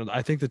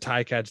I think the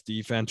Ticats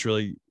defense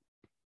really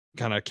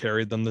kind of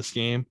carried them this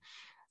game,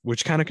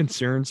 which kind of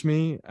concerns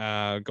me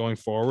going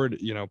forward,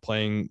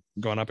 going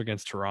up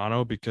against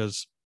Toronto,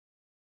 because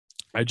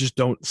I just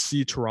don't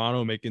see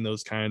Toronto making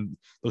those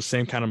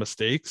same kind of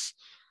mistakes.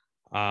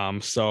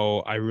 So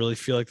I really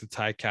feel like the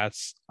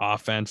Ticats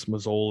offense,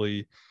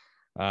 Mazzoli,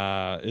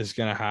 is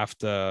going to have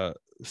to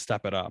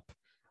step it up.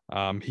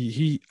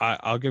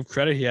 I'll give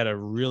credit. He had a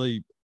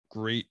really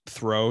great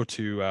throw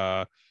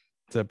to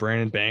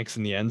Brandon Banks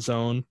in the end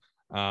zone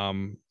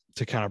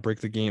to kind of break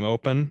the game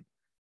open.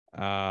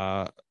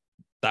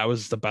 That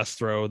was the best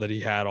throw that he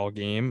had all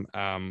game.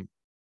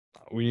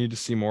 We need to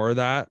see more of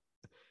that.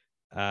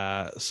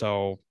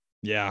 So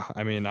yeah,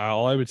 I mean,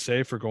 all I would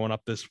say for going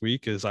up this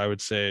week is I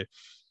would say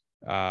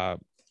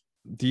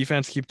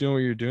defense, keep doing what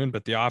you're doing,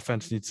 but the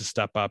offense needs to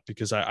step up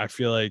because I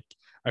feel like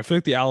the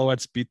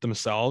Alouettes beat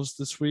themselves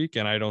this week,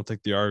 and I don't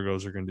think the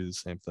Argos are going to do the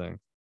same thing.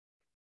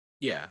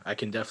 Yeah, I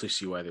can definitely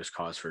see why there's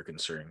cause for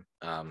concern.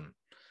 But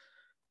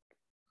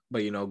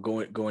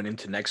going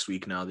into next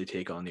week now, they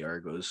take on the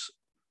Argos.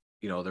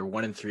 They're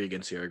 1-3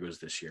 against the Argos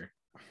this year,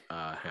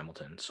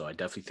 Hamilton. So I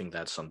definitely think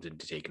that's something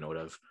to take note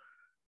of.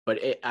 But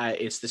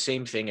it's the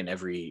same thing in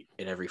every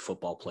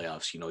football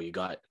playoffs. You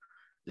got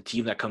the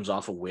team that comes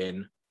off a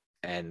win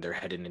and they're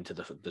heading into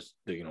the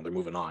they're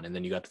moving on, and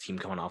then you got the team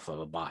coming off of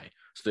a bye.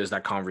 So there's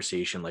that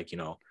conversation like, is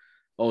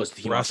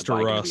the team rest off the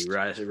bye going to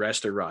be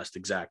rest or rust?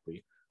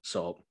 Exactly.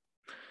 So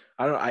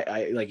I don't know.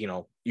 I like,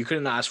 you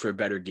couldn't ask for a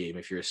better game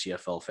if you're a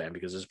CFL fan,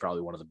 because this is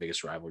probably one of the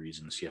biggest rivalries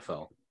in the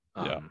CFL.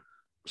 Yeah.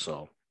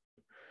 So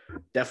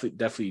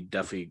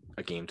definitely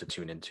a game to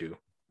tune into.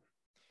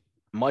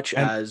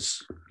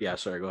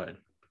 Sorry, go ahead.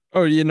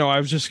 Oh, I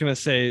was just gonna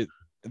say,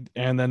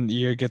 and then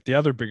you get the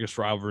other biggest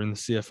rivalry in the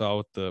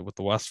CFL with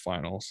the West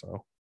Final.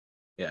 So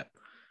yeah,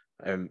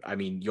 I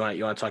mean, you want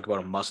to talk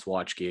about a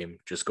must-watch game?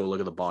 Just go look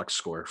at the box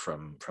score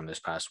from this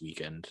past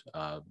weekend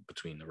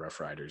between the Rough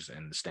Riders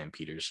and the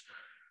Stampeders.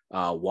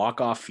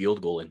 Walk-off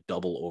field goal in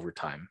double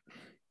overtime,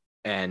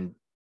 and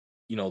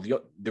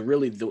the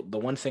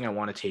one thing I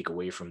want to take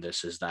away from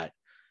this is that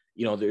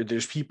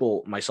there's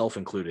people, myself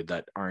included,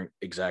 that aren't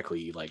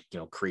exactly like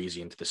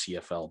crazy into the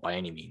CFL by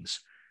any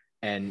means,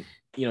 and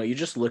you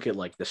just look at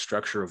like the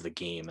structure of the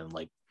game and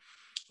like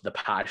the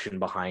passion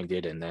behind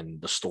it, and then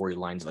the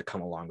storylines that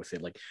come along with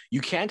it. Like,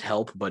 you can't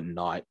help but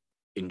not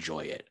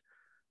enjoy it.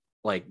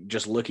 Like,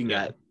 just looking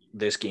at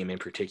this game in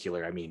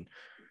particular, I mean,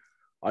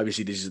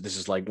 obviously this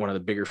is like one of the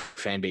bigger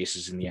fan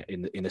bases in the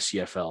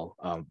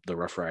CFL, the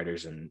Rough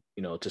Riders, and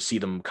to see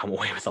them come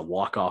away with a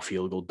walk-off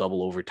field goal,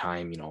 double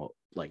overtime,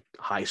 like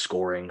high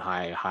scoring,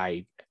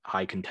 high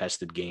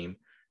contested game.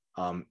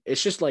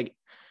 It's just like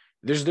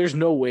there's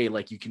no way,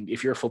 like, you can,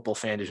 if you're a football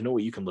fan, there's no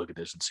way you can look at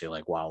this and say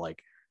like, wow,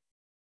 like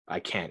I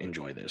can't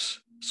enjoy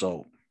this.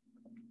 So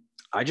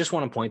I just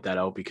want to point that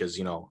out because,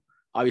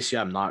 obviously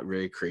I'm not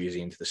really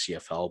crazy into the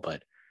CFL,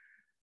 but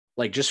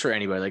like, just for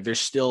anybody, like, there's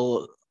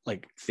still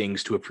like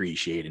things to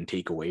appreciate and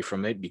take away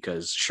from it,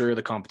 because sure,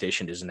 the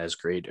competition isn't as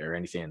great or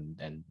anything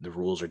and the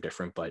rules are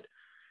different, but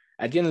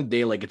at the end of the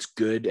day, like, it's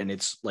good and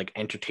it's like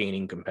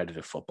entertaining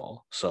competitive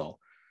football. So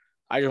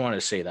I just wanted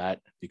to say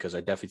that because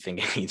I definitely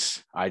think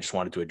I just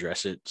wanted to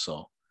address it.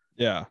 So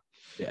yeah.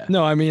 Yeah.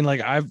 No, I mean, like,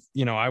 I've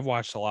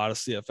watched a lot of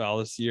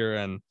CFL this year,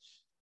 and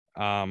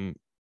I'll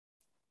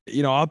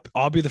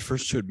be the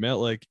first to admit,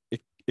 like,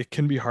 it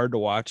can be hard to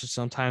watch it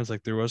sometimes.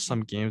 Like, there was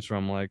some games where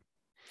I'm like,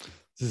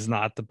 this is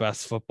not the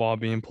best football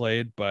being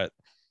played, but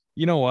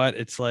you know what?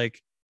 It's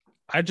like,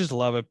 I just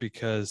love it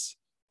because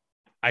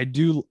I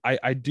do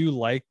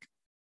like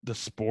the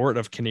sport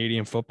of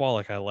Canadian football.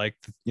 Like, I like,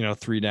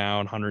 3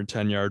 down,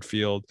 110-yard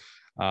field.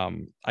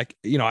 I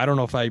don't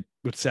know if I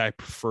would say I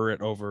prefer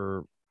it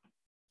over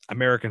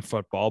American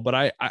football, but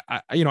I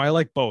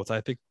like both.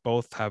 I think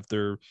both have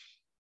their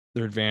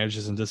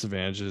advantages and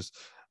disadvantages.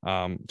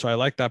 So I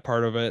like that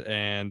part of it.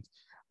 And,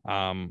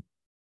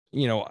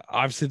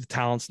 obviously the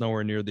talent's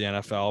nowhere near the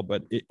NFL,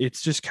 but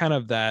it's just kind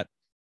of that,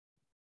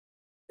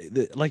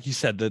 like you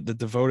said, the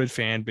devoted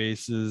fan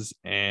bases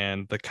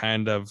and the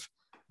kind of,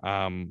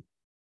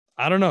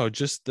 I don't know,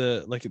 just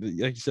like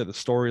you said, the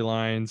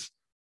storylines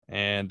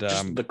and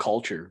just the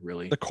culture,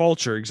 really. The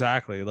culture,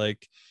 exactly.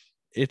 Like,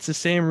 it's the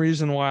same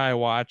reason why I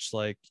watch,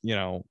 like,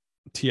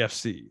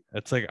 TFC.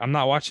 It's like, I'm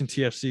not watching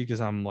TFC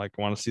because I'm like,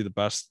 want to see the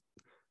best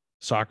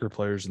soccer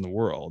players in the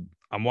world.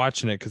 I'm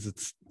watching it because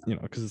it's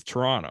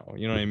Toronto,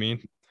 you know what I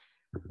mean?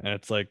 And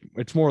it's like,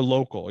 it's more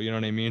local, you know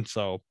what I mean?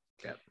 So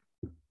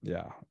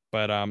yeah.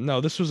 But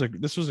no, this was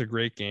a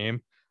great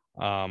game.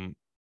 Like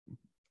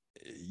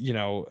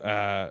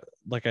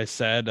I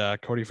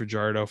said, Cody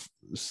Fajardo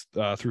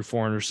threw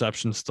 4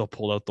 interceptions, still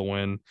pulled out the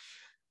win.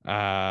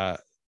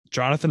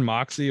 Jonathan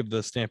Moxley of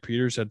the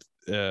Stampeders had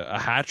a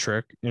hat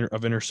trick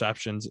of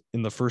interceptions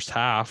in the first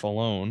half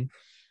alone.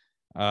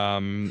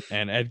 And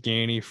Ed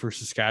Gainey for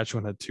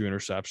Saskatchewan had 2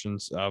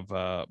 interceptions of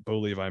Bo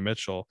Levi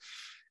Mitchell.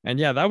 And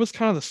yeah, that was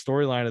kind of the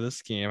storyline of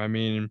this game. I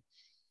mean,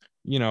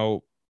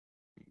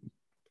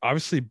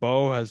 obviously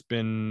Bo has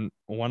been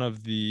one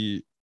of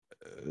the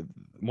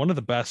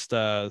best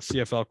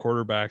CFL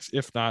quarterbacks,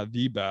 if not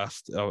the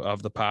best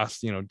of the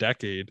past,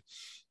 decade.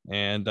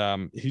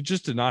 And he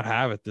just did not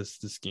have it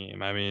this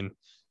game. I mean,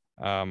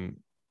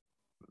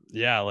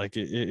 like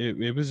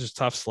it was just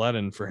tough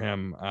sledding for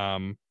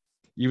him.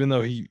 Even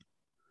though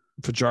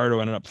Fajardo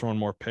ended up throwing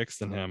more picks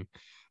than him.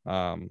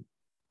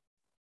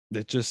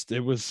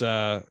 It was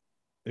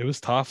it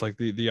was tough. Like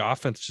the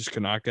offense just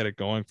could not get it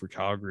going for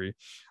Calgary.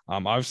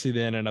 Obviously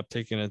they ended up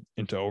taking it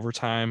into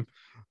overtime,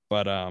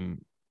 but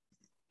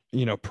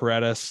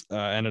Paredes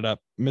ended up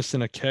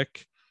missing a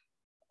kick.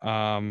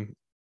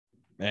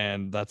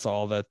 And that's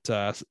all that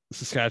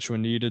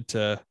Saskatchewan needed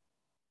to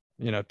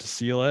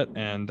seal it.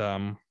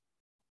 And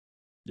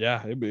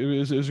yeah, it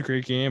was a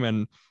great game.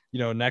 And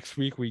next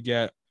week we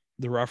get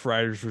the Rough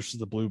Riders versus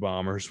the Blue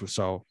Bombers.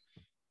 So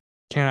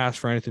can't ask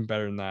for anything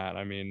better than that.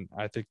 I mean,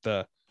 I think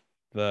the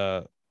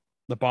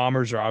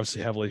Bombers are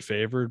obviously heavily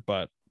favored,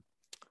 but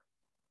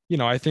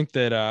I think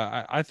that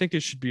I think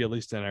it should be at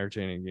least an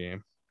entertaining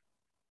game.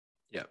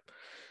 Yeah,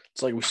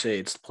 it's like we say,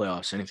 it's the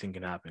playoffs. Anything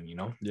can happen,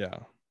 Yeah.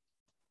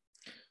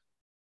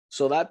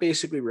 So that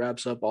basically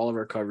wraps up all of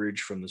our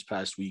coverage from this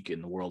past week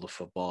in the world of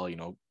football.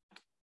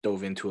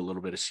 Dove into a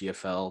little bit of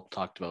CFL,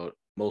 talked about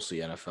mostly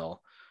NFL.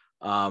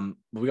 But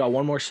we got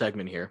one more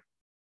segment here.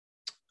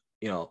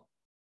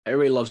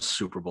 Everybody loves the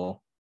Super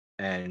Bowl,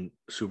 and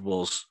Super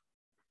Bowl's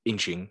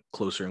inching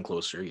closer and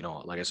closer.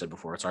 Like I said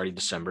before, it's already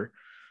December.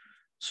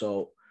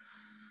 So,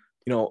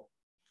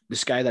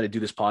 this guy that I do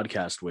this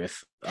podcast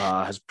with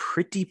has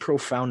pretty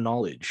profound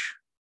knowledge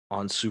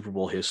on Super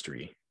Bowl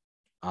history.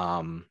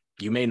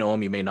 You may know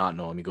him, you may not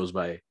know him. He goes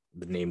by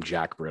the name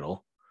Jack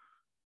Brittle.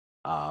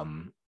 So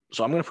I'm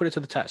going to put it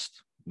to the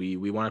test. We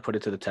want to put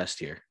it to the test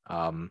here.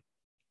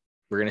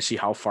 We're going to see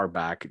how far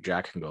back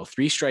Jack can go.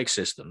 3-strike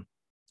system,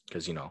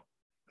 because,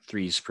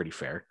 3 is pretty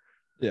fair.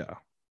 Yeah.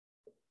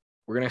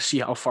 We're going to see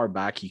how far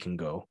back he can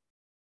go.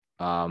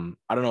 I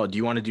don't know. Do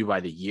you want to do by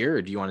the year,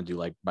 or do you want to do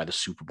like by the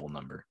Super Bowl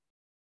number?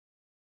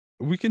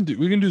 We can do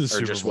the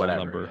Super Bowl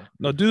number. Yeah.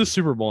 No, do the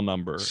Super Bowl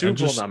number.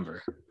 Super Bowl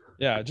number.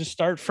 Yeah, just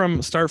start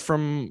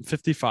from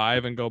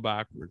 55 and go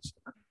backwards.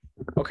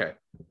 Okay.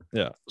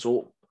 Yeah.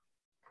 So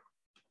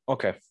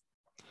okay.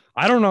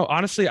 I don't know.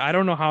 Honestly, I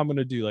don't know how I'm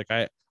gonna do. Like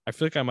I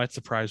feel like I might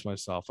surprise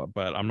myself,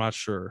 but I'm not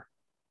sure.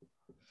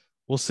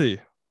 We'll see.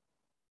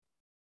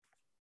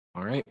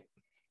 All right.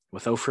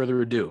 Without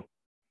further ado,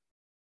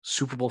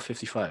 Super Bowl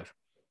 55.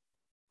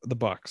 The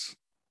Bucs.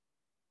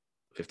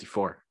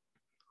 54.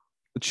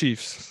 The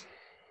Chiefs.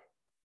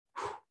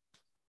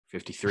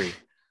 53.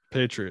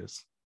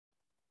 Patriots.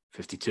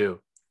 52.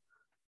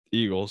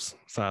 Eagles,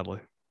 sadly.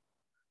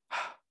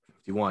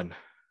 51.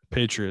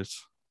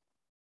 Patriots.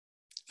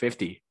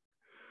 50.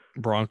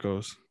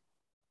 Broncos.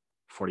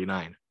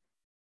 49.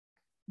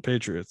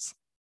 Patriots.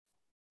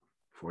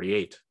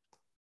 48.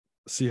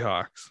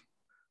 Seahawks.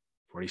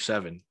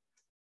 47.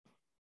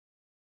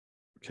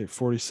 Okay,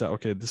 47.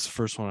 Okay, this is the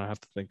first one I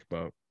have to think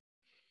about.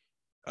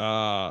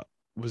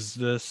 Was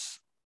this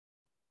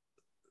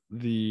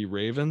the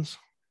Ravens?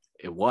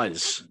 It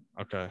was.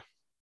 Okay.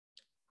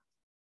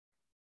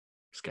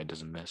 This guy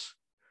doesn't miss.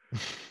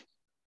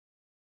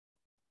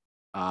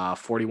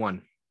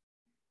 41.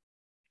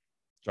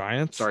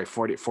 Giants? Sorry,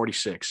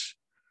 46.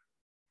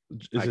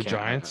 Is it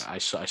Giants? I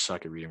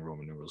suck at reading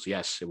Roman numerals.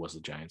 Yes, it was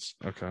the Giants.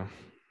 Okay.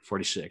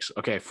 46.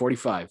 Okay,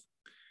 45.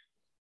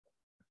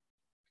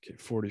 Okay,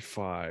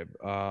 45.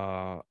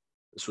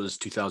 This was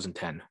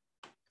 2010.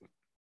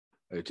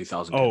 Or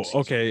 2010. Oh, season.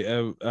 okay.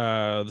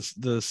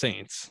 The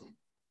Saints.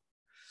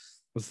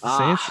 Was it the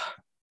Saints?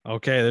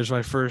 Okay, there's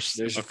my first.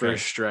 There's your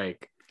first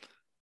strike.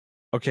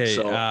 Okay,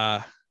 so,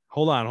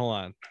 hold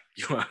on.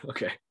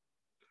 Okay.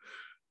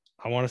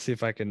 I want to see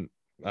if I can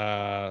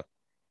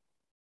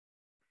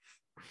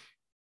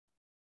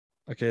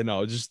okay,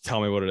 no, just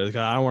tell me what it is.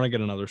 I don't want to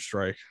get another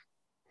strike.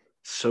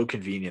 So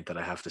convenient that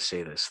I have to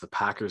say this. The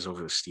Packers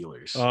over the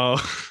Steelers.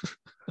 Oh.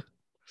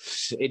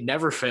 It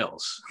never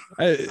fails.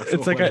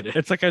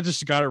 It's like I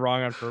just got it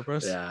wrong on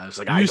purpose. Yeah, it's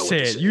like you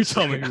say it. You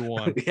tell me who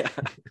won. Yeah.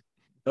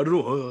 I don't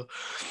know.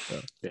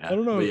 Yeah. I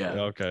don't know.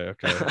 Yeah. Okay.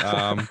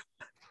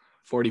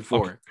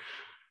 44.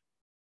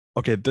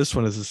 Okay, this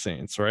one is the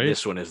Saints, right?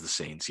 This one is the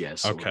Saints,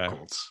 yes. Okay.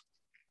 Colts.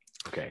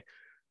 Okay.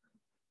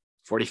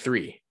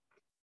 43.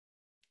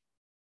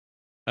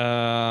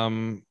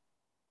 Hold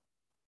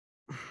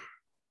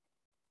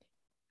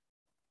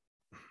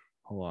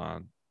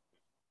on.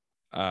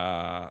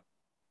 I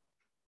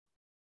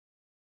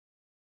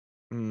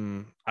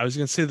was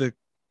gonna say the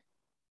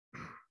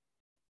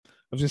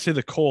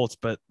Colts,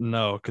 but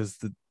no, because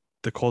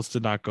the Colts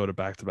did not go to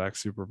back-to-back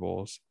Super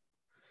Bowls.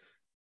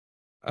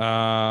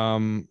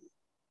 Oh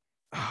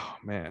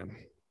man.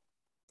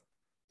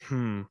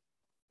 I'm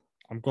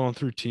going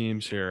through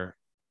teams here.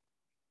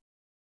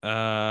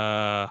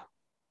 It's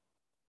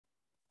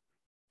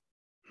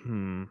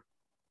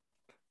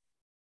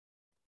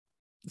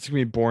gonna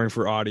be boring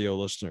for audio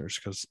listeners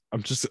because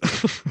I'm just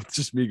it's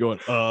just me going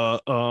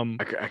I'm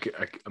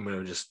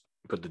gonna just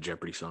put the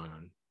Jeopardy song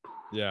on.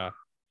 Yeah.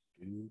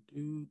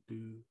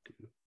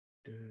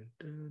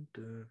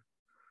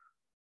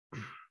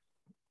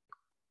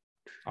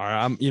 All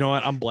right, you know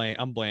what? I'm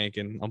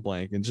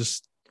blanking.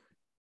 Just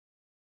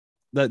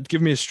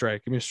give me a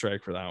strike. Give me a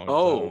strike for that one.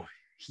 Oh,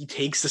 he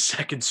takes the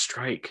second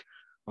strike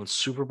on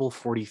Super Bowl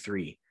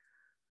 43.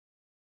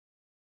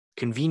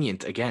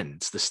 Convenient again.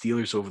 It's the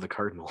Steelers over the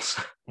Cardinals.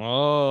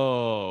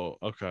 Oh,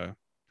 okay.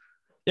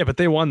 Yeah, but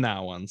they won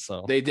that one,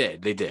 so They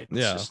did. It's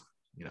yeah, just,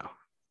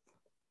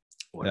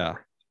 whatever. yeah.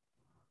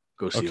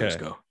 Go Steelers, Okay.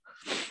 go.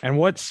 And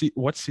what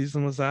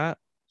season was that?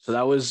 So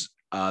that was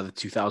the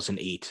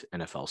 2008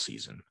 NFL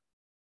season.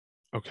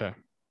 Okay.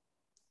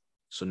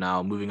 So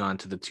now moving on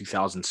to the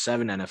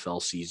 2007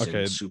 NFL season,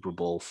 Okay. Super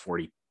Bowl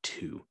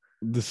 42.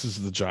 This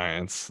is the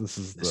Giants. This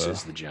is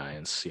the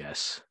Giants.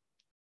 Yes.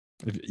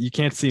 You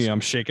can't see me. I'm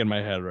shaking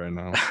my head right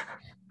now.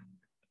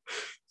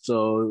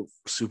 So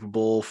Super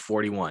Bowl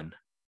 41,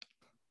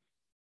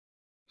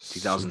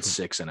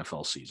 2006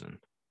 NFL season.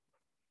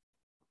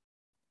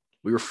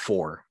 We were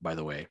 4, by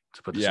the way,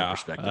 to put this in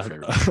perspective for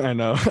everybody. I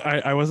know.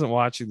 I wasn't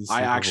watching the Super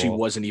I actually Bowl.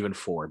 wasn't even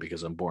 4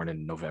 because I'm born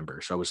in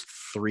November. So I was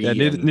 3. Yeah,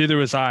 neither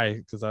was I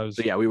because I was.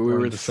 So yeah, we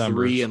were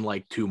 3 and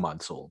like 2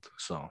 months old.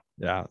 So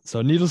yeah.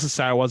 So needless to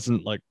say, I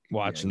wasn't like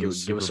watching the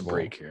Super Bowl. Give us a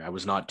break here. I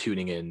was not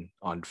tuning in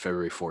on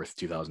February 4th,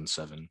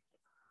 2007.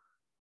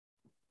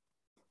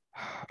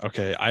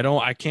 Okay,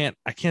 I can't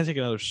take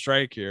another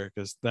strike here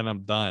because then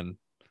I'm done.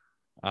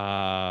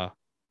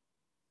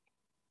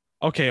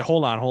 Okay,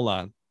 hold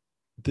on.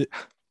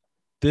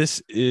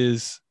 This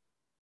is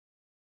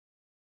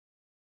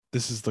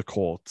the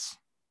Colts.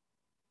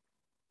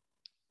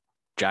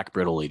 Jack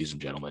Brittle, ladies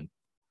and gentlemen,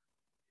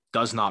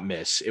 does not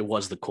miss. It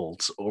was the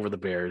Colts over the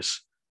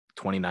Bears,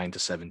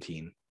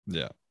 29-17.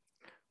 Yeah.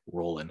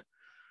 Rolling.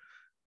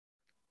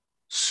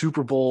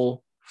 Super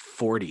Bowl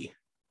 40.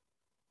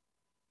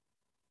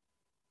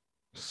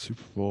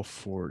 Super Bowl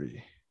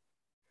 40.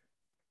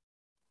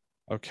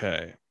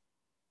 Okay.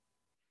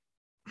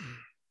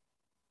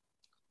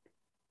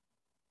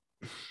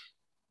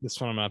 This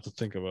one I'm gonna have to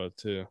think about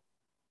too.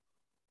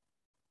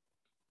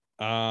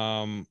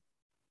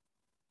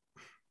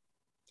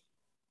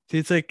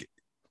 It's like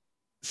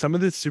some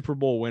of the Super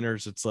Bowl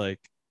winners, it's like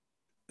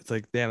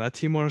damn, that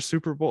team won a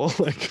Super Bowl.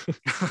 Like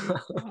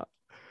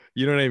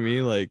you know what I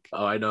mean? Like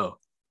oh, I know.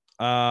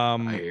 I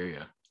hear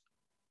you.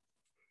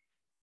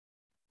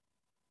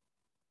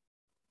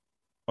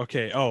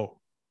 Okay. Oh,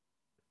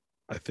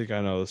 I think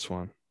I know this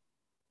one.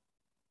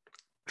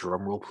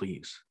 Drum roll,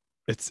 please.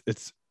 It's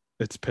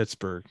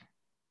Pittsburgh.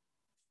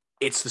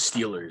 It's the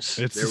Steelers.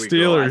 It's the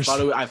Steelers.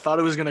 I thought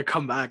it was gonna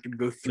come back and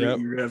go 3. Yep.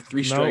 You're gonna have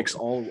 3 strikes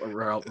all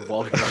around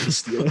revolving around the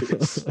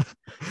Steelers.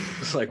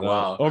 It's like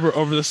wow. Over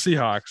the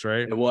Seahawks,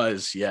 right? It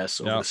was, yes,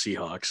 over the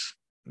Seahawks.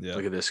 Yeah.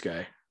 Look at this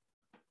guy.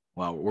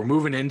 Wow, we're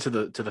moving into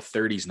the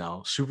 30s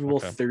now. Super Bowl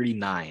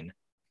 39.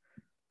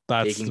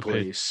 That's taking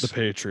place. The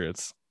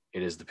Patriots.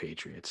 It is the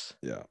Patriots.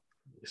 Yeah.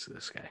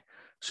 This guy.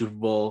 Super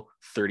Bowl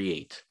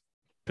 38.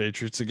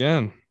 Patriots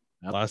again.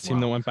 Yep. Last team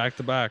that went back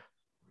to back.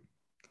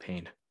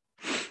 Pain.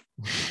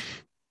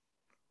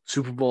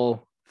 Super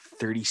Bowl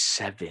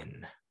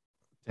 37.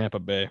 Tampa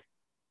Bay.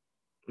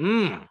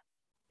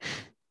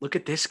 Look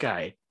at this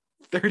guy.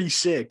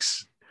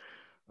 36.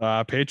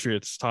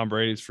 Patriots. Tom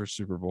Brady's first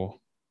Super Bowl.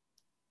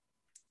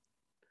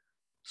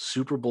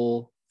 Super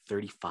Bowl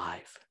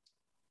 35.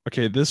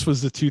 Okay, this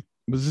was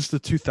was this the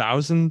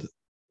 2000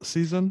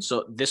 season?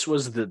 So this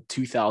was the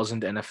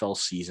 2000 NFL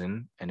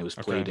season, and it was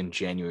played in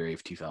January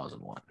of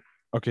 2001.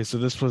 Okay, so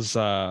this was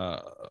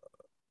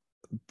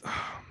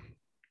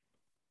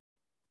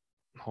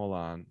hold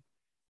on.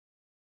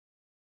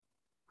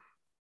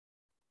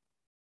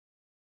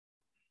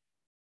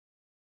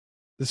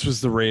 This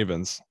was the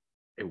Ravens.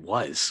 It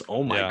was.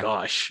 Oh my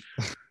gosh.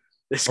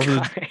 This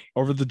guy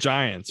over the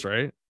Giants,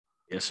 right?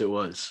 Yes, it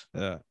was.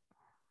 Yeah.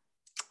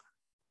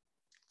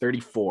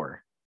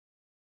 34.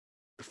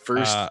 The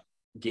first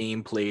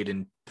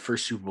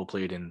first Super Bowl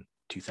played in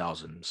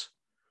 2000s.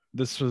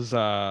 This was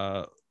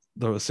the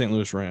St.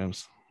 Louis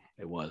Rams.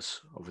 It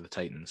was over the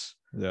Titans.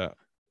 Yeah.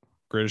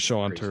 Greatest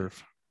show on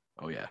turf.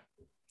 Oh yeah.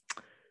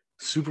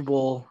 Super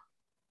Bowl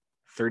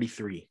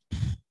 33.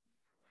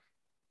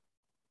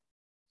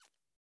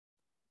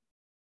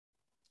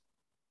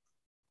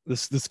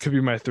 This could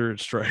be my third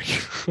strike.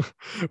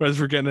 As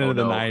we're getting into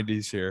the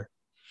 90s here.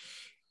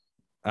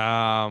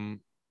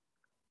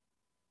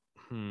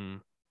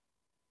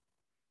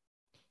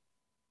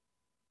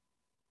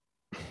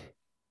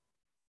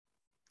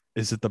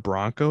 Is it the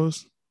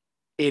Broncos?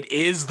 It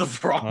is the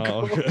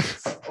Broncos.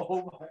 Oh, okay.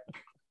 Oh my.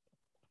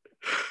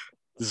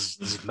 This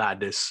is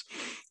madness.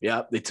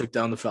 Yeah, they took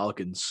down the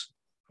Falcons.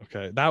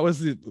 Okay, that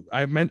was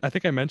I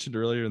think I mentioned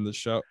earlier in the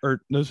show,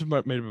 or no, this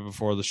was maybe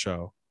before the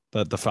show,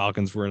 that the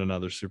Falcons were in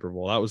another Super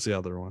Bowl. That was the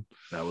other one.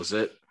 That was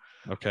it.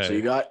 Okay. So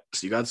you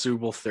got Super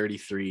Bowl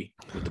 33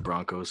 with the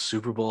Broncos.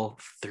 Super Bowl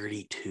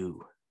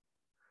 32.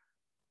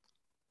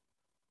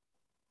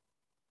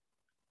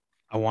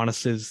 I want to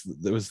say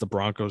it was the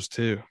Broncos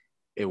too.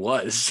 It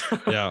was.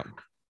 Yeah.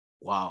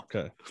 Wow.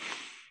 Okay.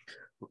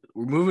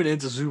 We're moving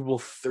into Super Bowl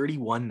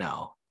 31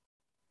 now.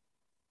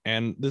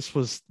 And this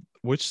was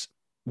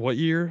what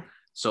year?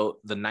 So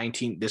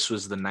this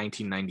was the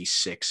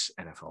 1996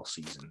 NFL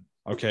season.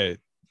 Okay.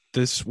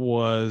 This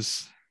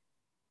was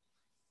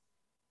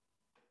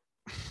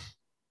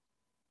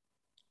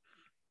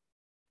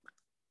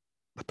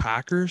the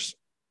Packers?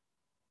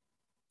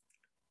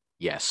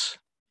 Yes.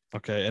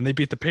 Okay, and they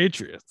beat the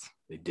Patriots.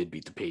 They did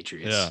beat the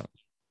Patriots. Yeah.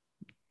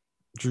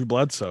 Drew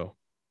Bledsoe.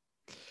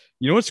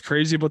 You know what's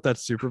crazy about that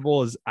Super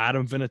Bowl is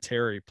Adam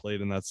Vinatieri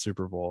played in that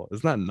Super Bowl.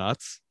 Isn't that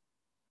nuts?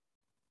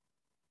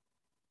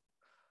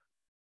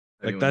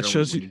 I mean, That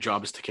shows when you. your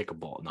job is to kick a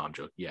ball. No, I'm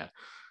joking. Yeah,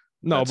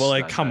 No,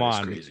 but come that is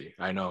on. crazy.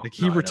 I know.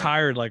 He I know.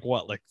 retired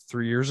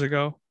 3 years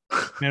ago.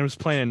 Man was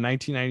playing in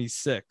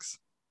 1996.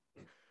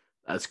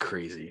 That's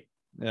crazy.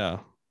 Yeah,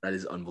 that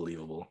is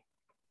unbelievable.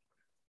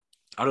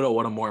 I don't know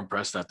what I'm more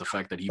impressed at, the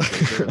fact that he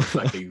played there, or the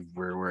fact that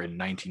we're in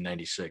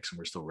 1996 and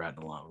we're still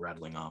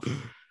rattling off.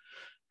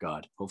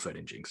 God, hopefully I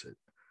didn't jinx it.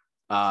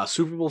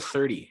 Super Bowl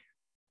 30,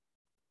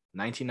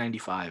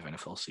 1995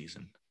 NFL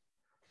season.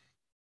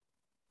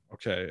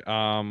 Okay.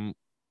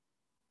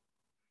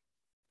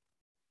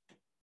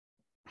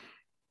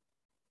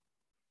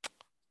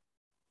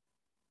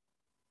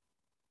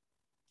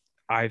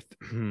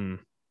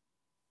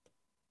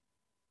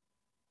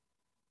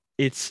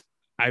 It's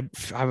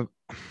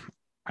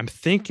I'm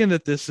thinking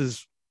that this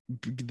is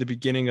the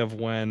beginning of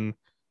when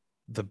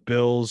the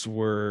Bills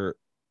lost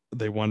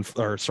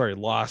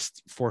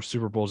 4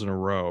 Super Bowls in a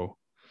row.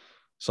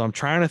 So I'm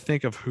trying to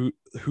think of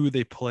who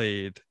they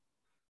played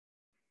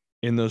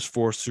in those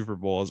 4 Super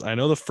Bowls. I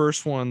know the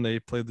first one they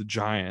played the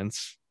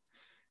Giants.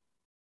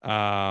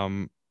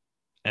 And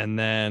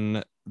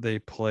then they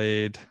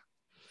played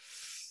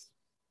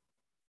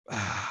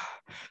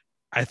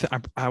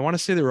I want to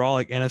say they were all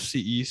like NFC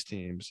East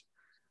teams.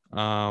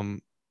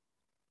 Um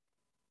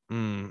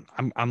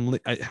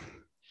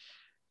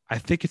I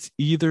think it's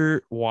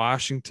either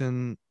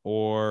Washington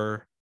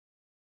or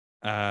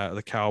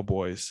the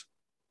Cowboys.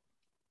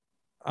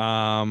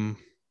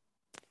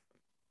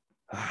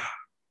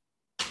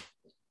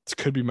 This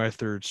could be my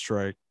third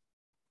strike.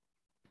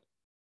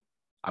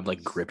 I'm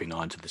like gripping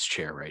onto this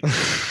chair right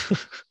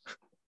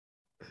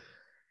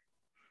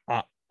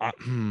now.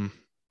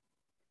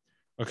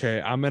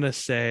 Okay, I'm gonna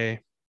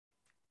say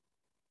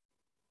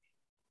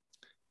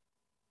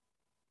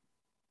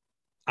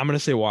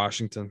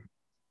Washington.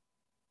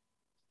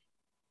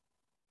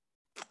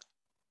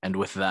 And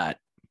with that,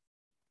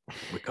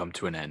 we come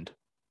to an end.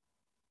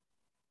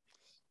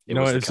 It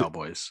was the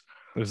Cowboys.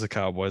 It was the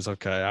Cowboys.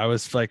 Okay. I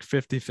was like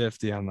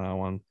 50-50 on that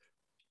one.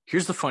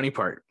 Here's the funny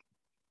part.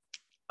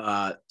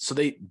 So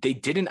they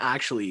didn't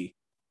actually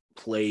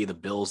play the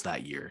Bills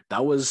that year.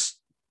 That was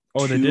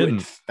they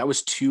didn't. That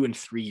was 2 and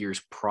 3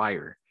 years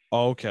prior.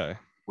 Oh, okay.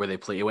 Where they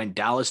play. It went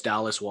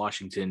Dallas,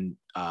 Washington,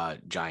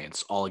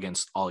 Giants, all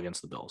against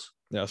the Bills.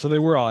 Yeah, so they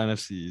were all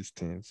NFC East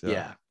teams.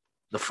 Yeah.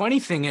 The funny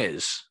thing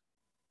is,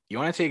 you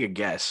want to take a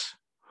guess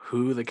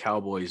who the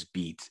Cowboys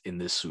beat in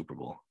this Super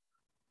Bowl?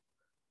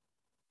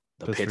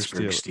 The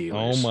Pittsburgh Steelers.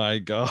 Oh my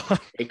God.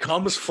 It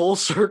comes full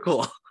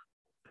circle.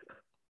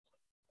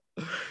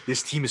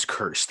 This team is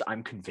cursed.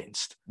 I'm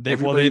convinced.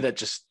 Everybody that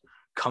just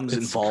comes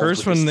involved.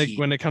 Cursed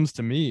when it comes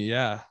to me.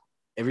 Yeah.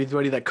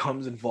 Everybody that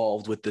comes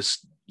involved with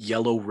this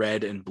yellow,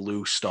 red, and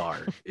blue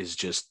star is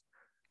just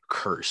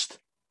cursed.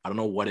 I don't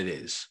know what it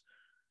is,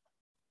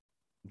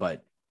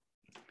 but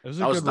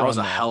that was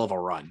a hell of a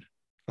run.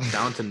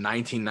 Down to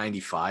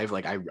 1995.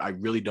 Like I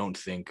really don't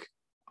think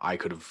I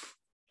could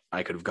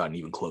have gotten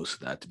even close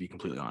to that, to be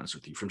completely honest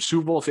with you. From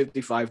Super Bowl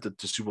 55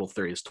 to Super Bowl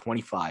 30 is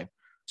 25.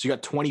 So you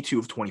got 22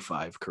 of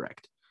 25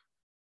 correct.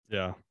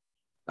 Yeah.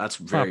 That's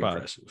very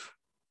impressive.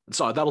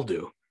 So that'll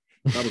do.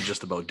 That'll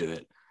just about do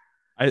it.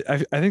 I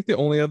think the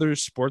only other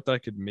sport that I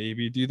could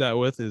maybe do that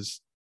with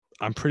is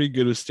I'm pretty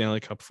good with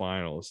Stanley Cup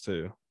finals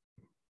too.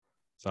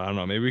 So I don't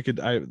know. Maybe we could.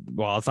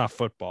 Well, it's not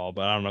football,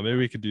 but I don't know. Maybe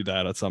we could do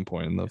that at some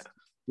point in the. Yeah.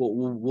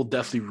 We'll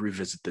definitely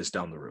revisit this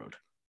down the road.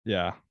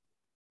 Yeah.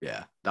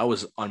 Yeah, that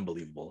was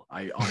unbelievable.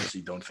 I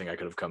honestly don't think I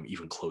could have come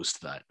even close to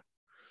that.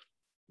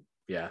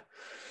 Yeah.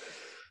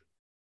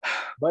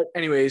 But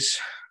anyways,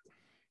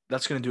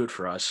 that's going to do it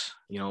for us.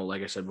 You know,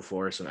 like I said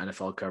before, some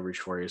NFL coverage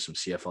for you, some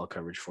CFL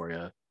coverage for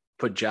you.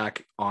 Put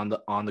Jack on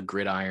the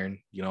gridiron.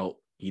 You know,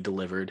 he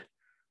delivered.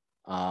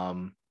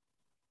 Yeah,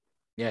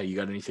 you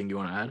got anything you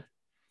want to add?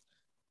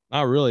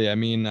 Not really. I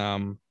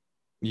mean,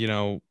 you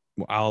know,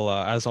 I'll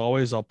as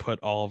always, I'll put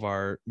all of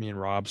me and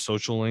Rob's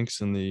social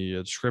links in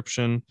the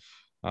description.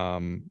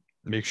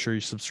 Make sure you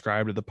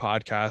subscribe to the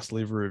podcast,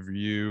 leave a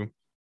review,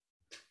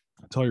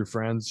 tell your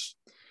friends,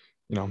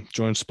 you know,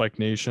 join Spike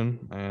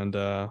Nation, and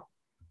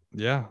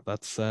yeah,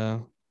 that's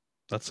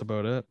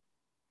about it.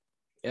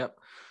 Yep.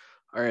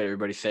 All right,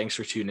 everybody. Thanks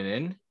for tuning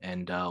in,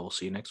 and we'll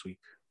see you next week.